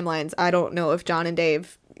 again, the timelines, I don't know if John and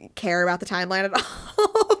Dave care about the timeline at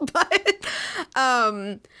all,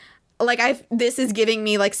 but, like, this is giving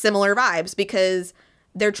me, like, similar vibes, because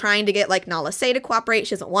they're trying to get, like, Nala Se to cooperate.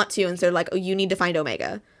 She doesn't want to, and so they're like, oh, you need to find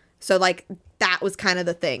Omega. So, like, that was kind of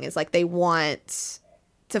the thing, is, like, they want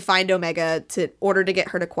to find Omega in order to get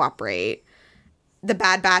her to cooperate. The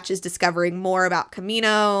Bad Batch is discovering more about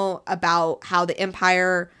Kamino, about how the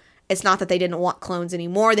Empire, it's not that they didn't want clones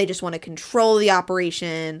anymore, they just want to control the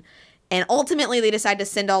operation. And ultimately, they decide to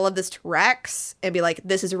send all of this to Rex and be like,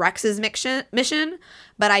 this is Rex's mission.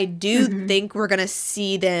 But I do think we're going to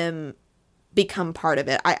see them become part of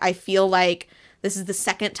it. I feel like this is the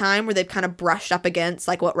second time where they've kind of brushed up against,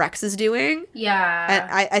 like, what Rex is doing. Yeah.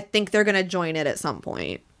 And I think they're going to join it at some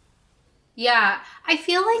point. Yeah. I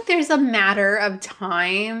feel like there's a matter of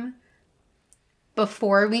time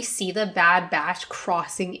before we see the Bad Batch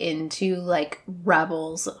crossing into, like,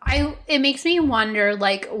 Rebels. It makes me wonder,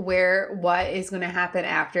 like, what is going to happen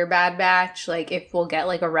after Bad Batch. Like, if we'll get,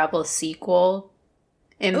 like, a Rebels sequel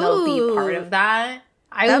and they'll be part of that.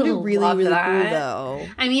 That'd be really, really cool, though.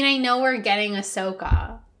 I mean, I know we're getting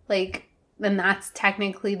Ahsoka. Like, then that's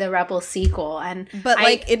technically the Rebels sequel. But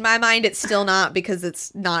like, in my mind, it's still not, because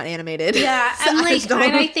it's not animated. Yeah, so and like,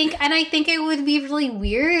 and I think it would be really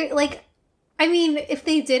weird. Like, I mean, if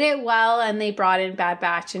they did it well and they brought in Bad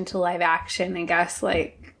Batch into live action, I guess,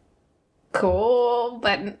 like, cool.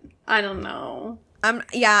 But I don't know. I'm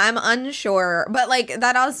unsure. But, like,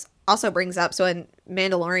 that also brings up, so in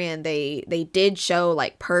Mandalorian, they did show,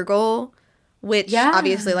 like, Purrgil, which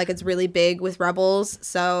obviously, like, it's really big with Rebels.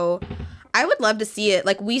 So I would love to see it.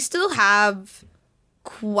 Like, we still have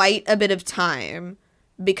quite a bit of time,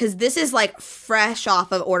 because this is, like, fresh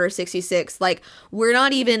off of Order 66. Like, we're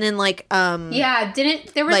not even in, like, there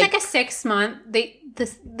was, like a 6 month,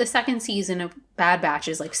 the second season of Bad Batch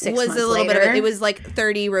is, like, 6 months later. Was a little bit of it. It was, like,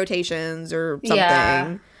 30 rotations or something.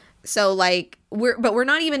 Yeah. So, like, we're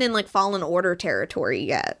not even in, like, Fallen Order territory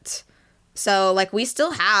yet. So, like, we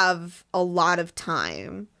still have a lot of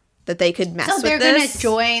time that they could mess with this.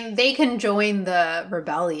 So they can join the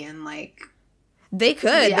rebellion, like. They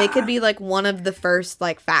could. Yeah. They could be, like, one of the first,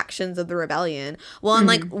 like, factions of the rebellion. Well, and,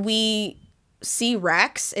 like, we see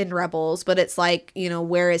Rex in Rebels, but it's like, you know,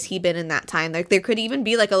 where has he been in that time? Like, there could even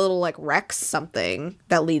be, like, a little, like, Rex something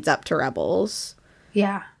that leads up to Rebels.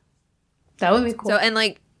 Yeah. That would be cool. So, and,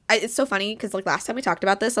 like, it's so funny, because, like, last time we talked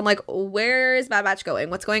about this, I'm like, where is Bad Batch going?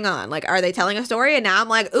 What's going on? Like, are they telling a story? And now I'm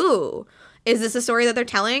like, ooh, is this a story that they're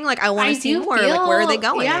telling? Like, I want to see more. Like, where are they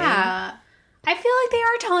going? Yeah. I feel like they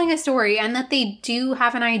are telling a story, and that they do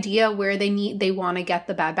have an idea where they want to get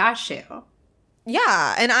the Bad Batch to.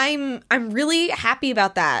 Yeah, and I'm really happy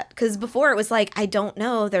about that, because before it was like, I don't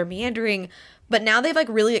know, they're meandering, but now they've, like,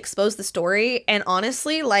 really exposed the story, and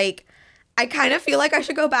honestly, like, I kind of feel like I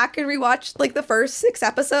should go back and rewatch, like, the first 6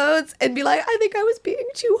 episodes and be like, I think I was being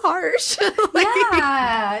too harsh. Like,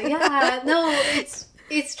 yeah, no,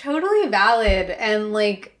 it's totally valid, and,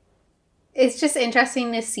 like, it's just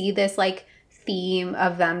interesting to see this, like, theme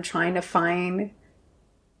of them trying to find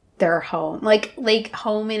their home, like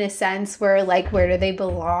home in a sense, where, like, where do they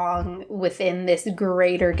belong within this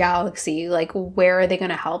greater galaxy? Like, where are they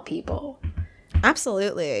going to help people?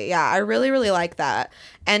 Absolutely. Yeah, I really, really like that.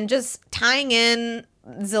 And just tying in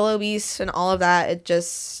Zillo Beast and all of that,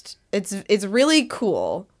 it's really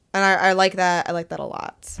cool. And I like that. I like that a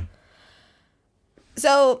lot.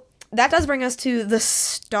 So that does bring us to the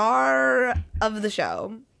star of the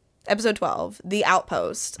show, episode 12, The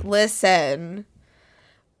Outpost. Listen,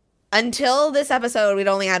 until this episode, we'd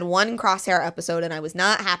only had one Crosshair episode, and I was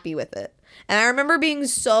not happy with it. And I remember being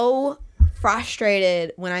so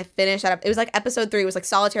frustrated when I finished that. It was like episode 3. It was like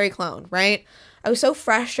Solitary Clone, right? I was so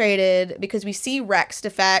frustrated because we see Rex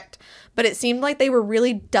defect, but it seemed like they were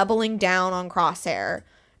really doubling down on Crosshair,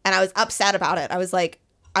 and I was upset about it. I was like,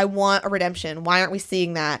 I want a redemption. Why aren't we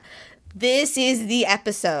seeing that? This is the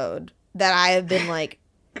episode that I have been, like,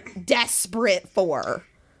 desperate for.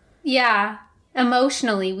 Yeah.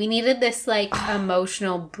 Emotionally. We needed this, like,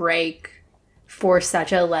 emotional break for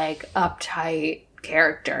such a, like, uptight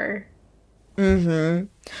character. Mm-hmm.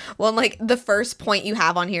 Well, like, the first point you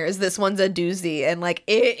have on here is this one's a doozy. And, like,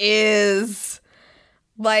 it is,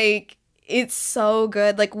 like, it's so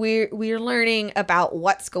good. Like, we're learning about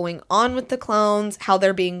what's going on with the clones, how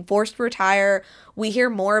they're being forced to retire. We hear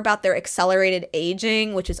more about their accelerated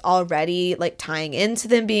aging, which is already, like, tying into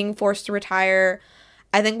them being forced to retire.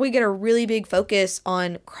 I think we get a really big focus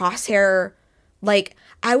on Crosshair. Like,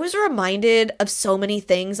 I was reminded of so many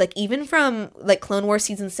things, like, even from, like, Clone Wars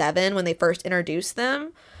Season 7, when they first introduced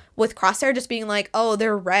them, with Crosshair just being like, oh,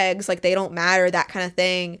 they're regs, like, they don't matter, that kind of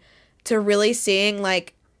thing, to really seeing,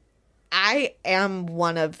 like, I am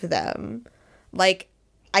one of them. Like,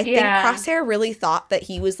 I think Crosshair really thought that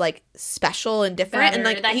he was, like, special and different. Better, and,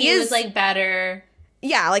 like, that he was, like, better.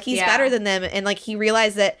 Yeah, like, he's better than them. And, like, he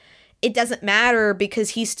realized that it doesn't matter because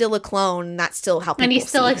he's still a clone, and that's still how people see him. And he's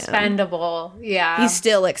still expendable. Yeah. He's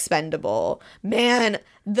still expendable. Man,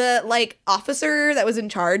 the, like, officer that was in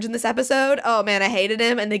charge in this episode, oh, man, I hated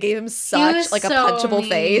him, and they gave him such, like, a punchable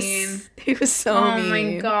face. He was so mean. Oh,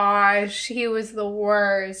 my gosh. He was the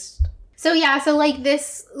worst. So, yeah, so, like,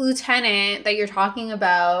 this lieutenant that you're talking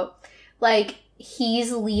about, like,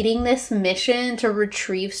 he's leading this mission to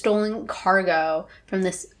retrieve stolen cargo from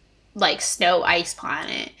this, like, snow ice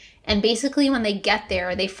planet. And basically when they get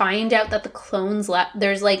there, they find out that the clones left.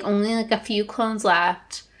 There's, like, only, like, a few clones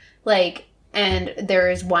left. Like, and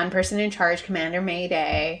there's one person in charge, Commander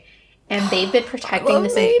Mayday. And they've been protecting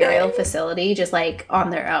this Imperial facility just, like,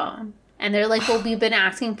 on their own. And they're like, well, we've been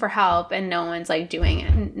asking for help and no one's, like, doing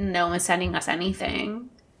it. No one's sending us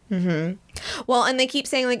anything. Mm-hmm. Well, and they keep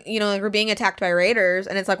saying, like, you know, like, we're being attacked by raiders.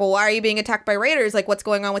 And it's like, well, why are you being attacked by raiders? Like, what's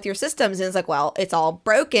going on with your systems? And it's like, well, it's all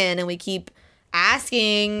broken. And we keep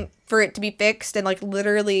asking for it to be fixed, and, like,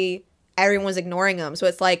 literally everyone's ignoring them. So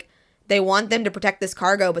it's like they want them to protect this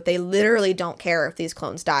cargo, but they literally don't care if these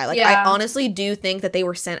clones die. Like, I honestly do think that they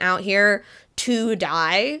were sent out here to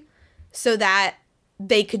die so that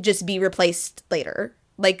they could just be replaced later.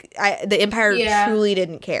 Like, the Empire truly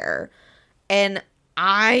didn't care. And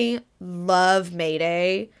I love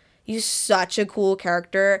Mayday. He's such a cool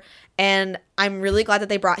character. And I'm really glad that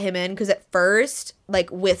they brought him in, because at first, like,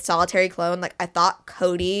 with Solitary Clone, like, I thought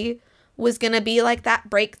Cody was going to be, like, that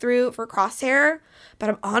breakthrough for Crosshair. But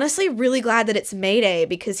I'm honestly really glad that it's Mayday,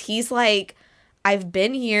 because he's like, I've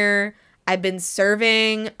been here, I've been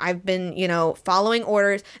serving, I've been, you know, following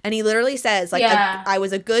orders. And he literally says, like, I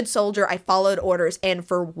was a good soldier, I followed orders, and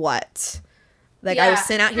for what? Like, I was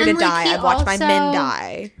sent out here to die. I've watched my men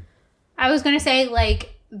die. I was going to say,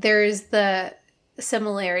 like, there's the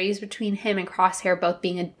similarities between him and Crosshair both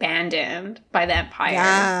being abandoned by the Empire.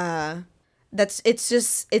 Yeah.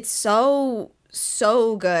 It's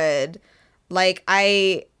so good. Like,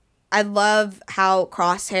 I love how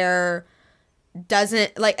Crosshair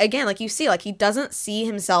doesn't, like, again, like, you see, like, he doesn't see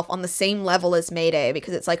himself on the same level as Mayday,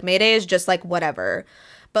 because it's like Mayday is just, like, whatever.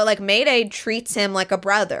 But, like, Mayday treats him like a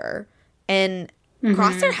brother. And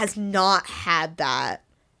Crosshair has not had that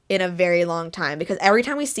in a very long time, because every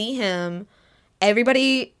time we see him,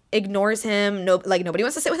 everybody ignores him. Nobody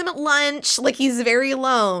wants to sit with him at lunch. Like, he's very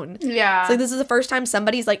alone. Yeah. So this is the first time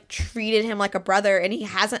somebody's, like, treated him like a brother, and he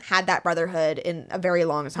hasn't had that brotherhood in a very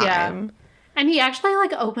long time. Yeah. And he actually,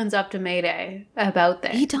 like, opens up to Mayday about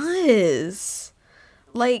this. He does.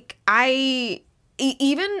 Like,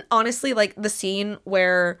 even honestly, like, the scene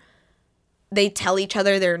where they tell each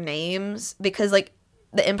other their names, because, like,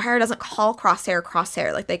 the Empire doesn't call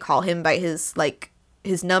Crosshair. Like, they call him by his, like,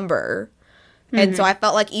 his number. And so I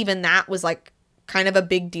felt like even that was, like, kind of a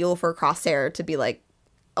big deal for Crosshair to be like,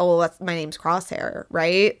 oh, well, my name's Crosshair,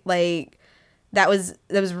 right? Like, that was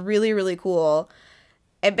really, really cool.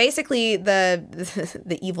 And basically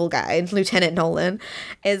the evil guy, Lieutenant Nolan,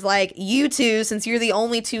 is like, you two, since you're the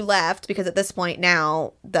only two left, because at this point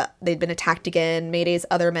now they'd been attacked again, Mayday's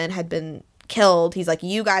other men had been killed. He's like,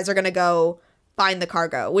 you guys are going to go find the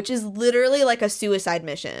cargo, which is literally like a suicide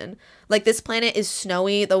mission. Like, this planet is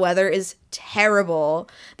snowy. The weather is terrible.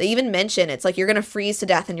 They even mention it's like you're going to freeze to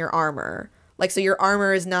death in your armor. Like, so your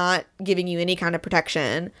armor is not giving you any kind of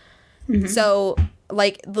protection. So,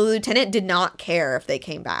 like, the lieutenant did not care if they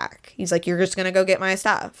came back. He's like, you're just going to go get my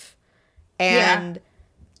stuff. And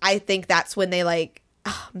I think that's when they, like,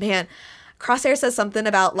 oh, man, Crosshair says something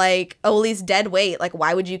about, like, oh, well, he's dead weight. Like,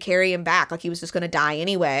 why would you carry him back? Like, he was just going to die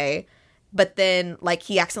anyway. But then, like,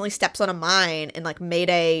 he accidentally steps on a mine, and, like,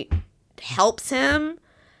 Mayday helps him.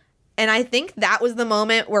 And I think that was the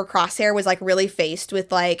moment where Crosshair was, like, really faced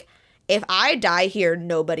with, like, if I die here,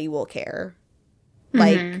 nobody will care.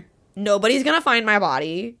 Like, nobody's gonna find my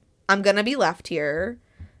body. I'm gonna be left here.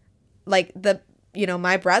 Like,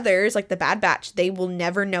 my brothers, like the Bad Batch, they will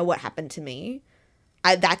never know what happened to me.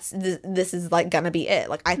 This is like gonna be it.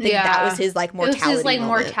 Like, I think that was his like mortality. It was his like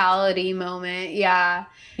moment. Mortality moment. Yeah.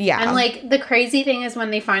 Yeah. And like the crazy thing is when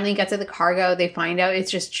they finally get to the cargo, they find out it's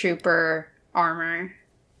just trooper armor.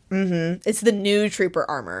 It's the new trooper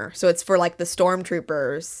armor. So it's for like the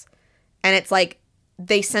stormtroopers. And it's like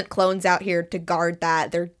they sent clones out here to guard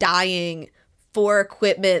that. They're dying for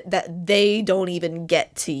equipment that they don't even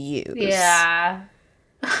get to use. Yeah.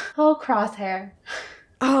 Oh, Crosshair.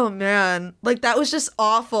 Oh, man. Like, that was just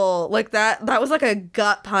awful. Like, that was like a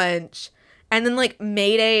gut punch. And then, like,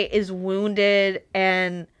 Mayday is wounded,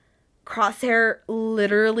 and Crosshair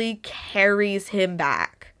literally carries him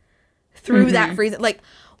back through that freezing. Like,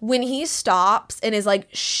 when he stops and is, like,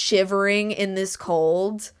 shivering in this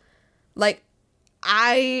cold, like,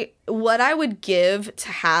 what I would give to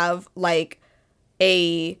have, like,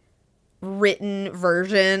 a written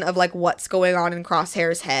version of like what's going on in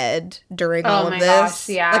Crosshair's head during all of this. Gosh,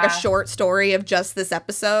 yeah. Like a short story of just this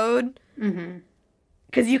episode.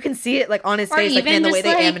 Because you can see it like on his face, like in the way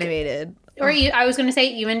they animated. Or I was going to say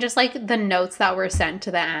even just like the notes that were sent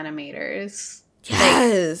to the animators.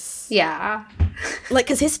 Yes. Like, yeah. Like,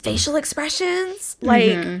 because his facial expressions,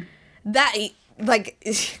 like that, like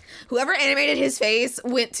whoever animated his face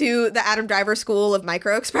went to the Adam Driver School of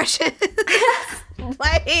Micro Expressions.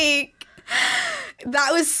 Like, that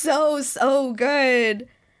was so good.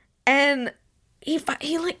 And he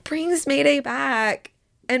like brings Mayday back,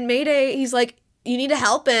 and Mayday, he's like, you need to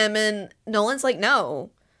help him, and Nolan's like,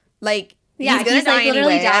 no, like, he's gonna die like,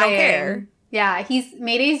 anyway. Dying. I don't care. Yeah,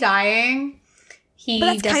 Mayday's dying. But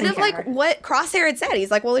that's kind of care. Like what Crosshair had said.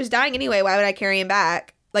 He's like, well, he's dying anyway. Why would I carry him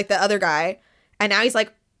back? Like the other guy. And now he's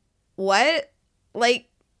like, what? Like,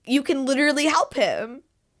 you can literally help him.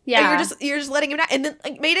 Yeah. And you're just letting him die. And then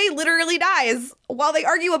like Mayday literally dies while they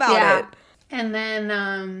argue about it. And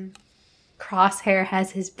then Crosshair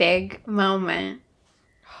has his big moment.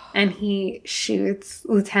 And he shoots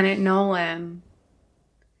Lieutenant Nolan.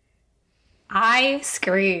 I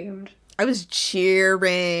screamed. I was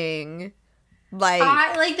cheering.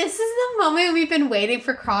 Like this is the moment we've been waiting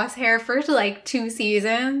for Crosshair for like 2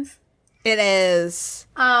 seasons. It is.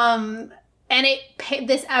 And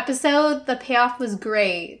this episode, the payoff was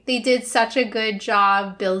great. They did such a good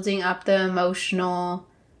job building up the emotional,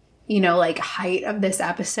 like height of this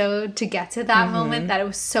episode to get to that moment that it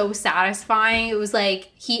was so satisfying. It was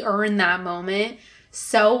like he earned that moment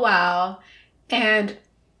so well. And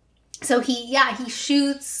so he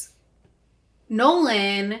shoots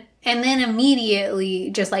Nolan and then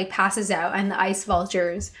immediately just like passes out, and the ice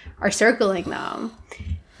vultures are circling them.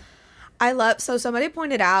 So somebody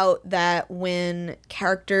pointed out that when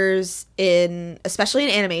characters especially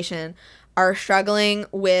in animation, are struggling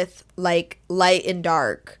with like light and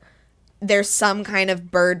dark, there's some kind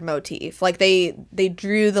of bird motif. Like they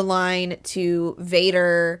drew the line to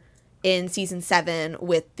Vader in season 7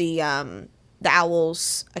 with the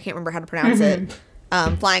owls. I can't remember how to pronounce it.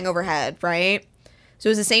 Flying overhead, right? So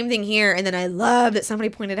it was the same thing here. And then I love that somebody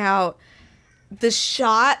pointed out the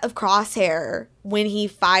shot of Crosshair when he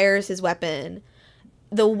fires his weapon,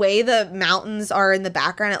 the way the mountains are in the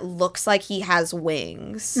background, it looks like he has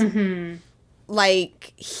wings.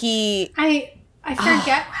 Like I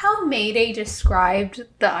forget how Mayday described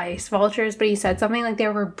the ice vultures, but he said something like they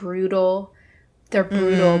were brutal. They're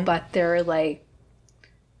brutal, but they're like,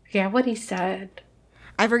 what he said.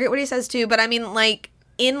 I forget what he says too, but I mean, like,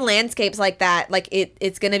 in landscapes like that, like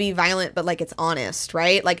it's gonna be violent, but like it's honest,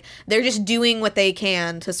 right? Like they're just doing what they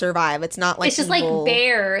can to survive. It's not like it's just evil. Like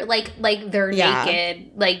bare, like they're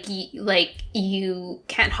naked, like you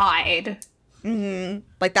can't hide.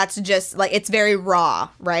 Like that's just like it's very raw,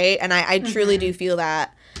 right? And I truly do feel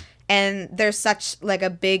that. And there's such like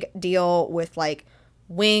a big deal with like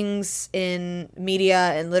wings in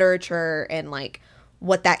media and literature, and like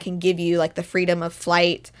what that can give you, like the freedom of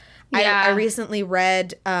flight. I recently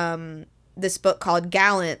read this book called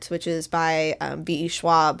Gallant, which is by B.E.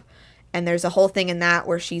 Schwab, and there's a whole thing in that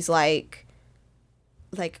where she's like,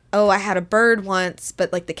 oh, I had a bird once,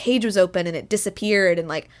 but like the cage was open and it disappeared, and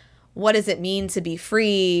like, what does it mean to be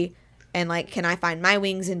free, and like, can I find my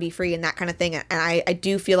wings and be free, and that kind of thing. And I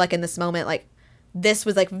do feel like in this moment, like this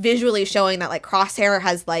was like visually showing that like Crosshair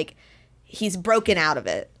has like, he's broken out of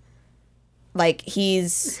it. Like,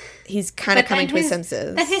 he's kind of coming to his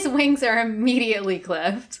senses. And his wings are immediately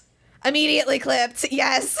clipped. Immediately clipped,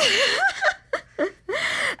 yes.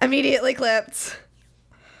 Immediately clipped.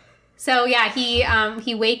 So, yeah,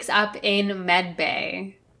 he wakes up in med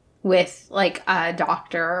bay. with like a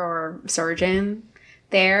doctor or surgeon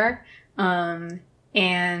there.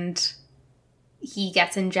 And he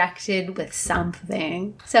gets injected with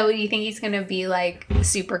something. So do you think he's going to be like a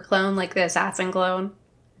super clone, like the assassin clone?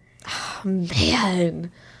 Oh,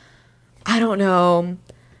 man. I don't know.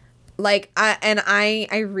 Like,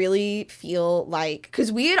 I really feel like,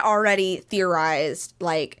 because we had already theorized,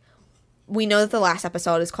 like, we know that the last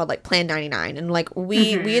episode is called, like, Plan 99. And, like,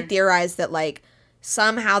 we had theorized that, like,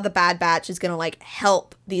 somehow the Bad Batch is gonna, like,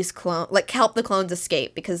 help these clones, like, help the clones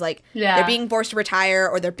escape, because, like, they're being forced to retire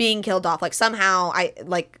or they're being killed off. Like, somehow,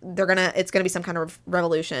 it's gonna be some kind of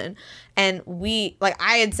revolution. And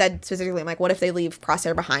I had said specifically, I'm like, what if they leave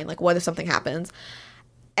Crosshair behind? Like, what if something happens?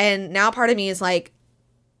 And now part of me is like,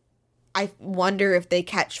 I wonder if they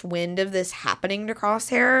catch wind of this happening to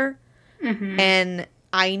Crosshair. And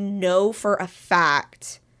I know for a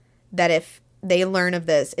fact that if they learn of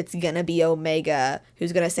this, it's going to be Omega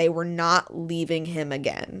who's going to say, we're not leaving him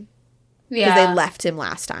again. Because they left him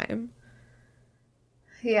last time.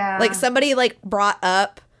 Yeah. Like, somebody, like, brought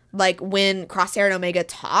up, like, when Crosshair and Omega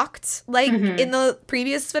talked, like, in the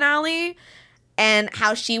previous finale, and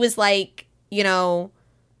how she was, like, you know,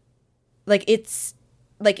 like, it's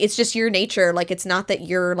just your nature. Like, it's not that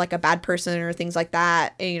you're, like, a bad person or things like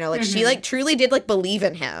that. And, you know, like, she, like, truly did, like, believe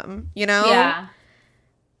in him, you know? Yeah.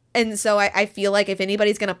 And so I feel like if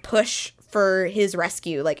anybody's going to push for his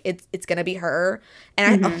rescue, like, it's going to be her.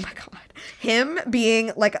 And oh my God, him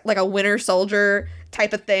being like a Winter Soldier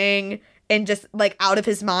type of thing and just, like, out of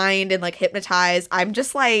his mind and, like, hypnotized. I'm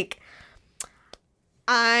just like,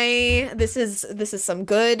 this is some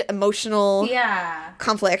good emotional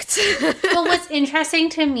conflict. Well, what's interesting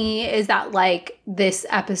to me is that, like, this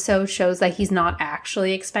episode shows that he's not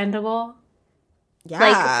actually expendable. Yeah.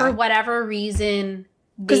 Like, for whatever reason,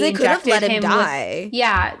 because they could have let him die.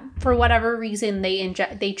 For whatever reason,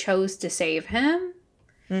 they chose to save him.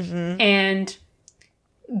 And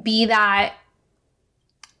be that,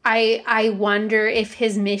 I wonder if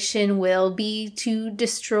his mission will be to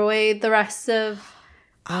destroy the rest of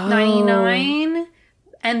 99,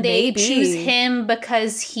 and they choose him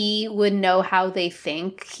because he would know how they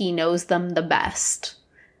think. He knows them the best.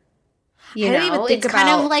 You know, it's kind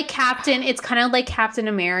of like Captain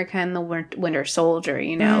America and the Winter Soldier,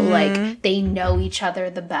 you know, like, they know each other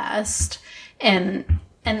the best. And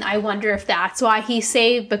I wonder if that's why he's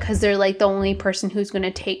saved, because they're like, the only person who's going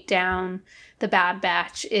to take down the Bad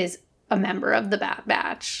Batch is a member of the Bad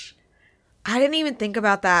Batch. I didn't even think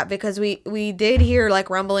about that, because we did hear, like,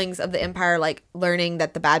 rumblings of the Empire, like, learning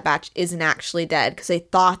that the Bad Batch isn't actually dead, because they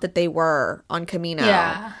thought that they were on Kamino.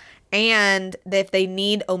 Yeah. And if they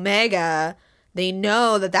need Omega, they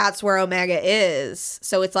know that that's where Omega is.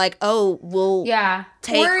 So it's like, oh, we'll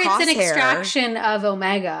take or it's Crosshair. An extraction of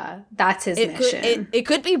Omega. That's his mission. It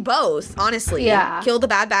could be both, honestly. Yeah. Kill the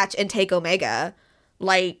Bad Batch and take Omega.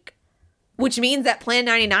 Like, which means that Plan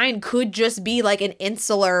 99 could just be, like, an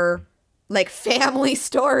insular, like, family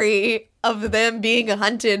story of them being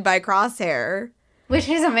hunted by Crosshair. Which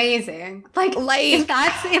is amazing. Like if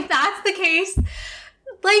that's the case,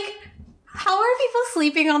 like, how are people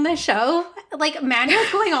sleeping on this show? Like,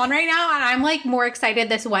 Mando's going on right now, and I'm, like, more excited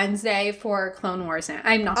this Wednesday for Clone Wars.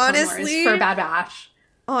 I'm not Clone Wars, for Bad Batch.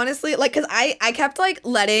 Honestly, like, because I kept, like,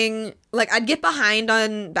 letting, like, I'd get behind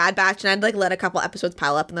on Bad Batch, and I'd, like, let a couple episodes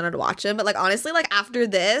pile up, and then I'd watch them. But, like, honestly, like, after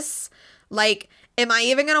this, like, am I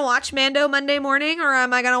even going to watch Mando Monday morning, or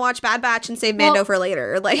am I going to watch Bad Batch and save Mando for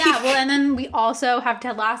later? Like, yeah, well, and then we also have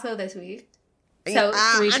Ted Lasso this week. So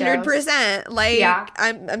 100%. Like, yeah.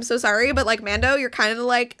 I'm so sorry, but, like, Mando, you're kind of the,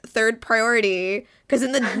 like, third priority, because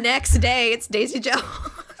in the next day it's Daisy Jones.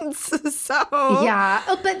 So yeah.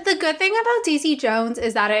 Oh, but the good thing about Daisy Jones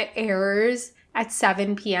is that it airs at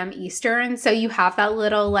 7 p.m. Eastern, so you have that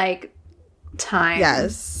little, like, time.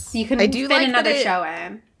 Yes, you can fit like another show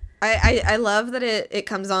in. I love that it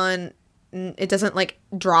comes on. It doesn't, like,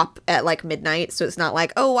 drop at, like, midnight, so it's not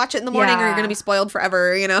like, oh, watch it in the morning or you're gonna be spoiled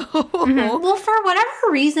forever, you know. Well, for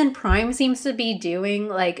whatever reason, Prime seems to be doing,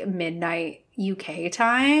 like, midnight UK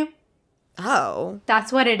time. Oh,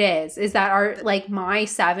 that's what it is that our, like, my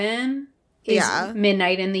 7 is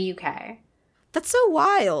midnight in the UK. That's so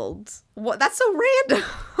wild. What? That's so random.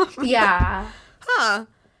 Yeah. Huh.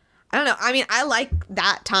 I don't know. I mean, I like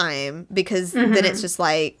that time because then it's just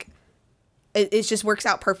like, it just works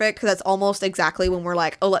out perfect because that's almost exactly when we're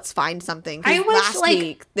like, oh, let's find something. I wish, last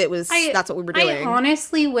week that's what we were doing. I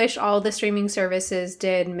honestly wish all the streaming services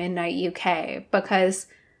did midnight UK, because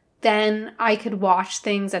then I could watch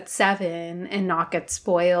things at 7 and not get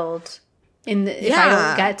spoiled if I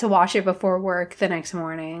don't get to watch it before work the next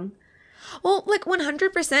morning. Well, like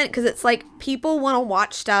 100%, because it's like people want to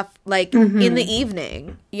watch stuff like in the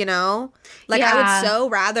evening, you know? Like I would so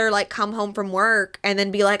rather like come home from work and then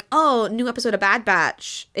be like, oh, new episode of Bad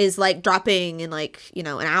Batch is like dropping in like, you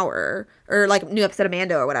know, an hour, or like new episode of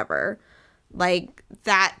Mando or whatever. Like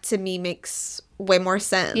that to me makes way more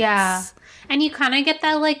sense. Yeah. And you kind of get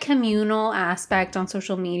that like communal aspect on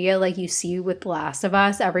social media, like you see with The Last of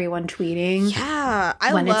Us, everyone tweeting. Yeah.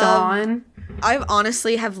 It's on. I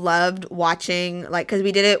honestly have loved watching, like, because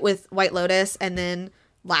we did it with White Lotus and then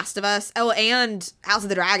Last of Us. Oh, and House of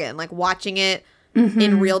the Dragon. Like, watching it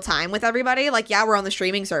in real time with everybody. Like, yeah, we're on the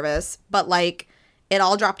streaming service, but, like, it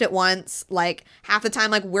all dropped at once. Like, half the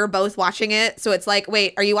time, like, we're both watching it. So it's like,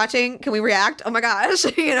 wait, are you watching? Can we react? Oh, my gosh.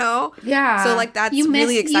 You know? Yeah. So, like, that's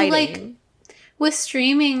really exciting. With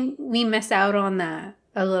streaming, we miss out on that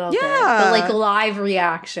a little bit. The, like, live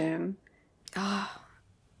reaction. Oh.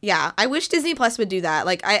 Yeah, I wish Disney Plus would do that.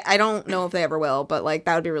 Like, I don't know if they ever will, but, like,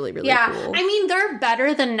 that would be really, really cool. I mean, they're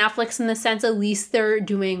better than Netflix in the sense at least they're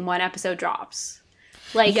doing one episode drops.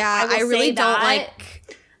 Like, yeah, I really don't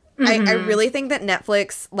like... I really think that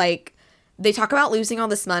Netflix, like, they talk about losing all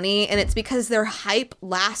this money, and it's because their hype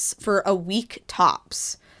lasts for a week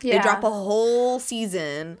tops. Yeah. They drop a whole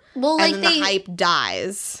season, and then the hype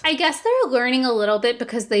dies. I guess they're learning a little bit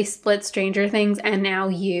because they split Stranger Things and now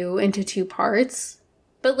You into 2 parts.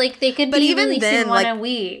 But, like, they could be releasing one a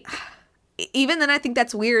week. Even then, I think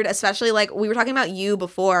that's weird, especially, like, we were talking about You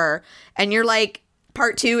before, and you're like,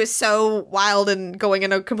 part 2 is so wild and going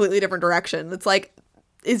in a completely different direction. It's like,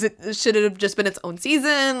 should it have just been its own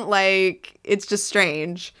season? Like, it's just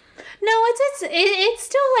strange. No, it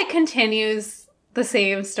still, like, continues the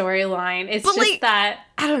same storyline. It's but, just like, that...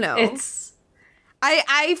 I don't know. It's...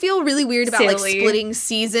 I feel really weird about, like, splitting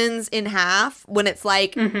seasons in half when it's,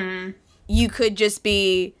 like... You could just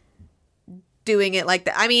be doing it like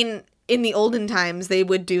that. I mean, in the olden times, they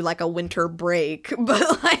would do like a winter break.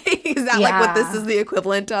 But like, is that like what this is the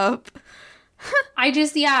equivalent of?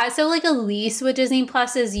 So like at least with Disney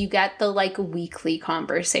Plus is you get the like weekly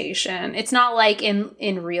conversation. It's not like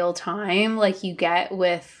in real time like you get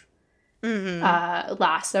with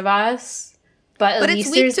Last of Us. But at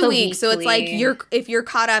least it's week to week. So it's like if you're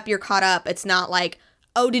caught up, you're caught up. It's not like,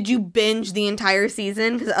 oh, did you binge the entire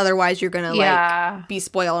season? Because otherwise you're going to, like, be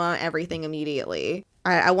spoiled on everything immediately.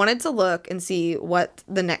 I wanted to look and see what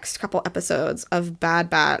the next couple episodes of Bad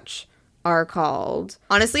Batch are called.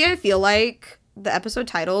 Honestly, I feel like the episode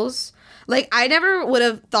titles... Like, I never would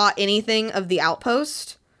have thought anything of The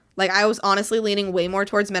Outpost. Like, I was honestly leaning way more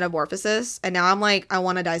towards Metamorphosis. And now I'm like, I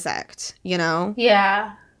want to dissect, you know?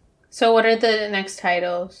 Yeah. So what are the next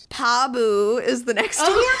titles? Pabu is the next one.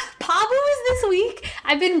 Oh, yeah. Pabu is this week.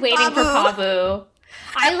 I've been waiting for Pabu.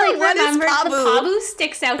 I, like, remember the Pabu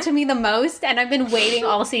sticks out to me the most, and I've been waiting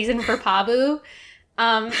all season for Pabu.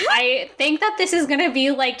 I think that this is going to be,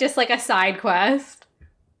 like, just, like, a side quest.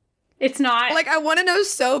 It's not... Like, I want to know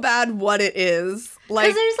so bad what it is. Like,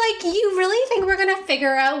 because there's, like, you really think we're going to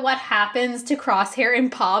figure out what happens to Crosshair in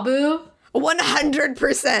Pabu?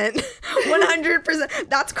 100%. 100%.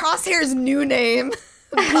 That's Crosshair's new name.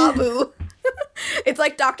 Pabu. It's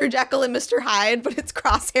like Dr. Jekyll and Mr. Hyde, but it's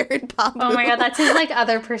Crosshair and Pabu. Oh my god, that's his like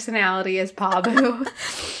other personality is Pabu.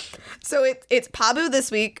 So it's Pabu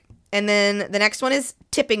this week, and then the next one is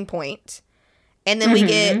Tipping Point. And then we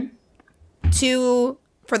get 2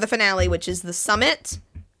 for the finale, which is The Summit.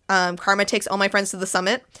 Karma Takes All My Friends to the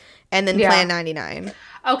Summit. And then Plan 99.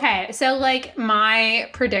 Okay, so, like, my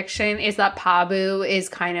prediction is that Pabu is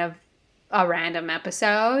kind of a random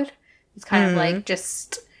episode. It's kind of, like,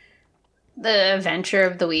 just the adventure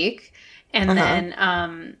of the week. And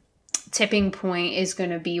then Tipping Point is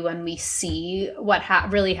going to be when we see what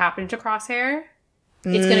really happened to Crosshair.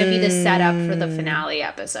 It's going to be the setup for the finale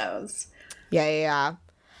episodes. Yeah,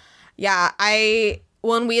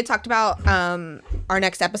 when we had talked about our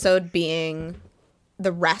next episode being...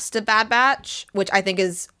 the rest of Bad Batch, which I think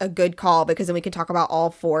is a good call because then we can talk about all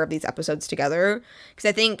 4 of these episodes together. Because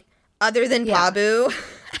I think other than Pabu,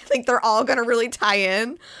 I think they're all going to really tie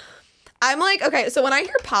in. I'm like, okay, so when I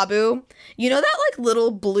hear Pabu, you know that like little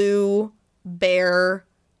blue bear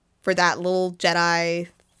for that little Jedi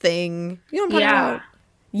thing? You know what I'm talking about?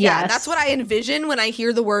 Yeah, that's what I envision when I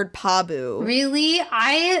hear the word Pabu. Really?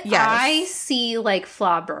 I see like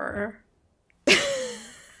Flobber.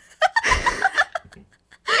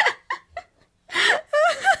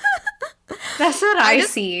 That's what I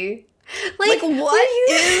see. Like what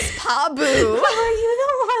is Pabu? Were you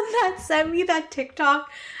the one that sent me that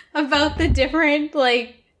TikTok about the different,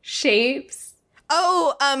 like, shapes?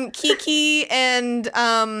 Oh, Kiki and,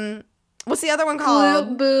 what's the other one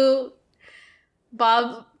called? Boo,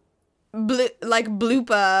 Bob. like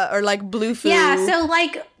bloopa or like bluefu. Yeah, so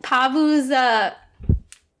like Pabu's 100%.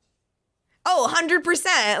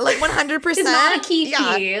 Like 100%. It's not a Kiki.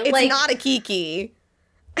 Yeah, it's like, not a Kiki.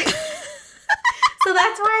 So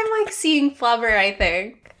that's why I'm like seeing Flubber, I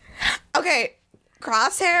think. Okay,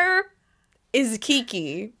 Crosshair is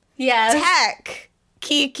Kiki. Yes. Tech,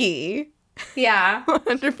 Kiki. Yeah.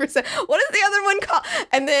 100%. What is the other one called?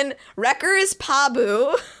 And then Wrecker is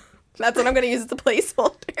Pabu. That's what I'm going to use as the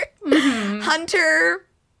placeholder. Mm-hmm. Hunter,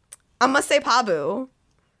 I'm going to say Pabu.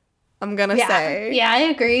 I'm going to say. Yeah, I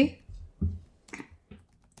agree.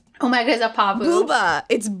 Omega's a Pabu. Booba.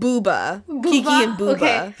 It's Booba. Kiki and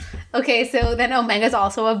Booba. Okay, so then Omega's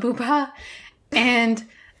also a Booba. And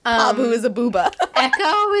Pabu is a Booba.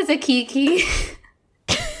 Echo is a Kiki.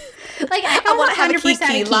 Like, Echo 100% a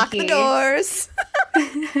Kiki. Lock the doors.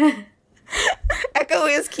 Echo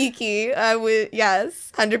is Kiki. I would,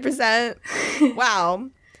 yes, 100%. Wow.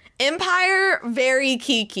 Empire, very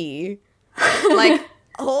Kiki. Like,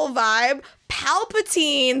 whole vibe.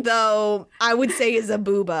 Palpatine, though, I would say is a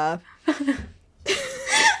Booba. Just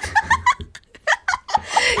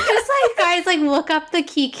like, guys, like, look up the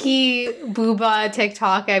Kiki Booba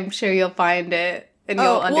TikTok. I'm sure you'll find it. And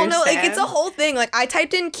you'll understand. Well, no, like, it's a whole thing. Like, I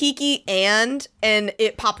typed in Kiki and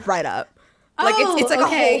it popped right up. Like, it's like a whole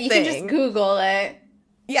thing. You can just Google it.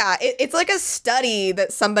 Yeah, it's like a study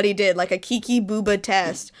that somebody did, like a Kiki Booba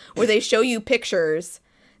test, where they show you pictures.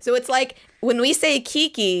 So it's like, when we say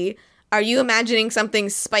Kiki, are you imagining something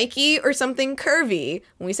spiky or something curvy?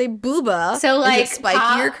 When we say Booba, so like, is it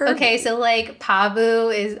spiky or curvy? Okay, so like,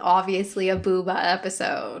 Pabu is obviously a Booba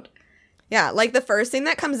episode. Yeah, like the first thing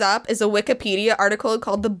that comes up is a Wikipedia article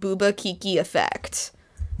called the Booba Kiki effect.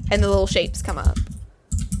 And the little shapes come up.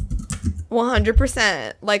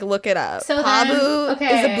 100%. Like, look it up. So Pabu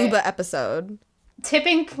is a Booba episode.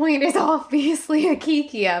 Tipping Point is obviously a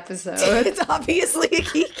Kiki episode. It's obviously a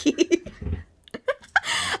Kiki.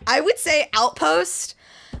 I would say Outpost.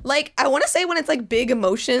 Like, I want to say when it's like big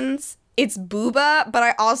emotions, it's Booba. But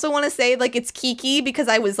I also want to say like it's Kiki because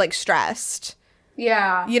I was like stressed.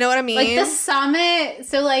 Yeah. You know what I mean? Like the summit.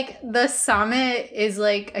 So like the summit is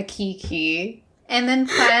like a Kiki. And then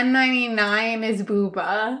Plan 99 is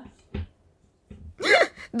Booba.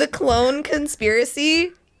 The clone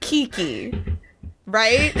conspiracy, Kiki.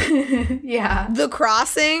 Right? Yeah. The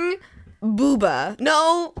crossing, Booba.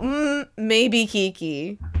 No, maybe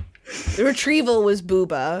Kiki. The retrieval was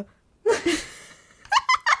Booba.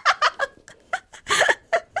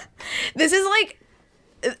 This is like,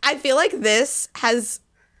 I feel like this has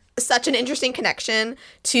such an interesting connection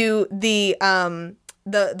to the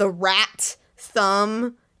rat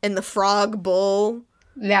thumb and the frog bull.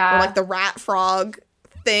 Yeah. Or like the rat frog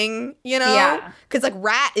thing, you know? Yeah. Because like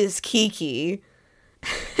rat is Kiki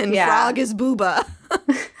and frog is Booba.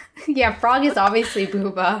 Yeah, frog is obviously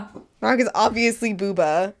Booba. Frog is obviously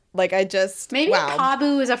Booba. Like maybe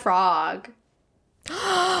Pabu is a frog.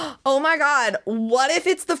 Oh my god. What if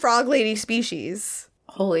it's the frog lady species?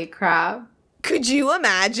 Holy crap. Could you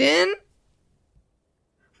imagine?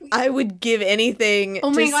 I would give anything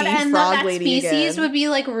to see Frog Lady again. That species would be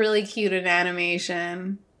like really cute in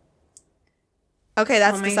animation. Okay,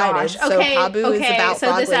 that's decided. Gosh. So Pabu is about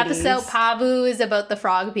frog ladies. So this episode, Pabu is about the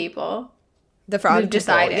frog people. The frog We've people,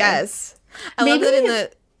 decided. yes. I love that in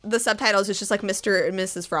the subtitles, it's just like Mr. and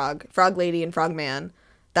Mrs. Frog, Frog Lady and Frog Man.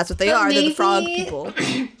 That's what they are. They're the frog people.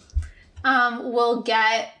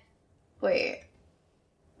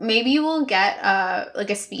 Maybe we'll get like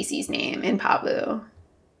a species name in Pabu.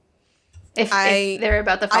 If they're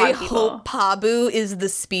about the frog people. I hope Pabu is the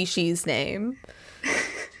species name.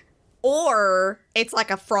 Or it's like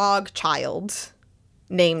a frog child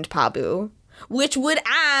named Pabu, which would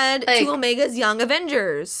add to Omega's Young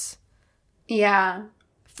Avengers. Yeah.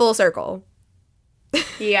 Full circle.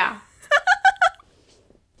 Yeah.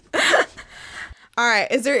 All right.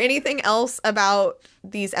 Is there anything else about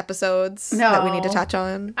these episodes that we need to touch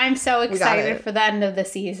on? I'm so excited for the end of the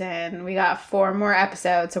season. We got 4 more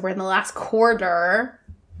episodes, so we're in the last quarter.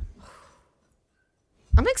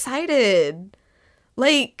 I'm excited.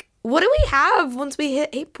 Like, what do we have once we hit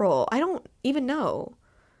April? I don't even know.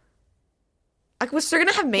 Like, we're still going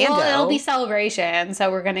to have Mando. Well, it'll be Celebration,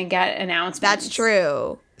 so we're going to get announcements. That's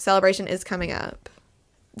true. Celebration is coming up.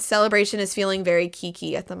 Celebration is feeling very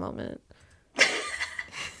Kiki at the moment.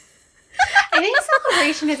 I think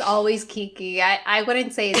Celebration is always Kiki. I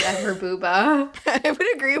wouldn't say it's ever Booba. I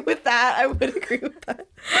would agree with that. All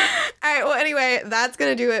right. Well, anyway, that's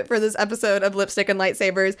going to do it for this episode of Lipstick and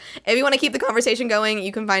Lightsabers. If you want to keep the conversation going,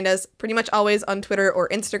 you can find us pretty much always on Twitter or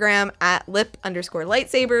Instagram at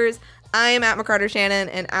lip_lightsabers. I am at McCarter Shannon,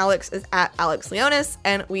 and Alex is at Alex Leonis,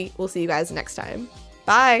 and we will see you guys next time.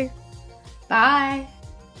 Bye. Bye.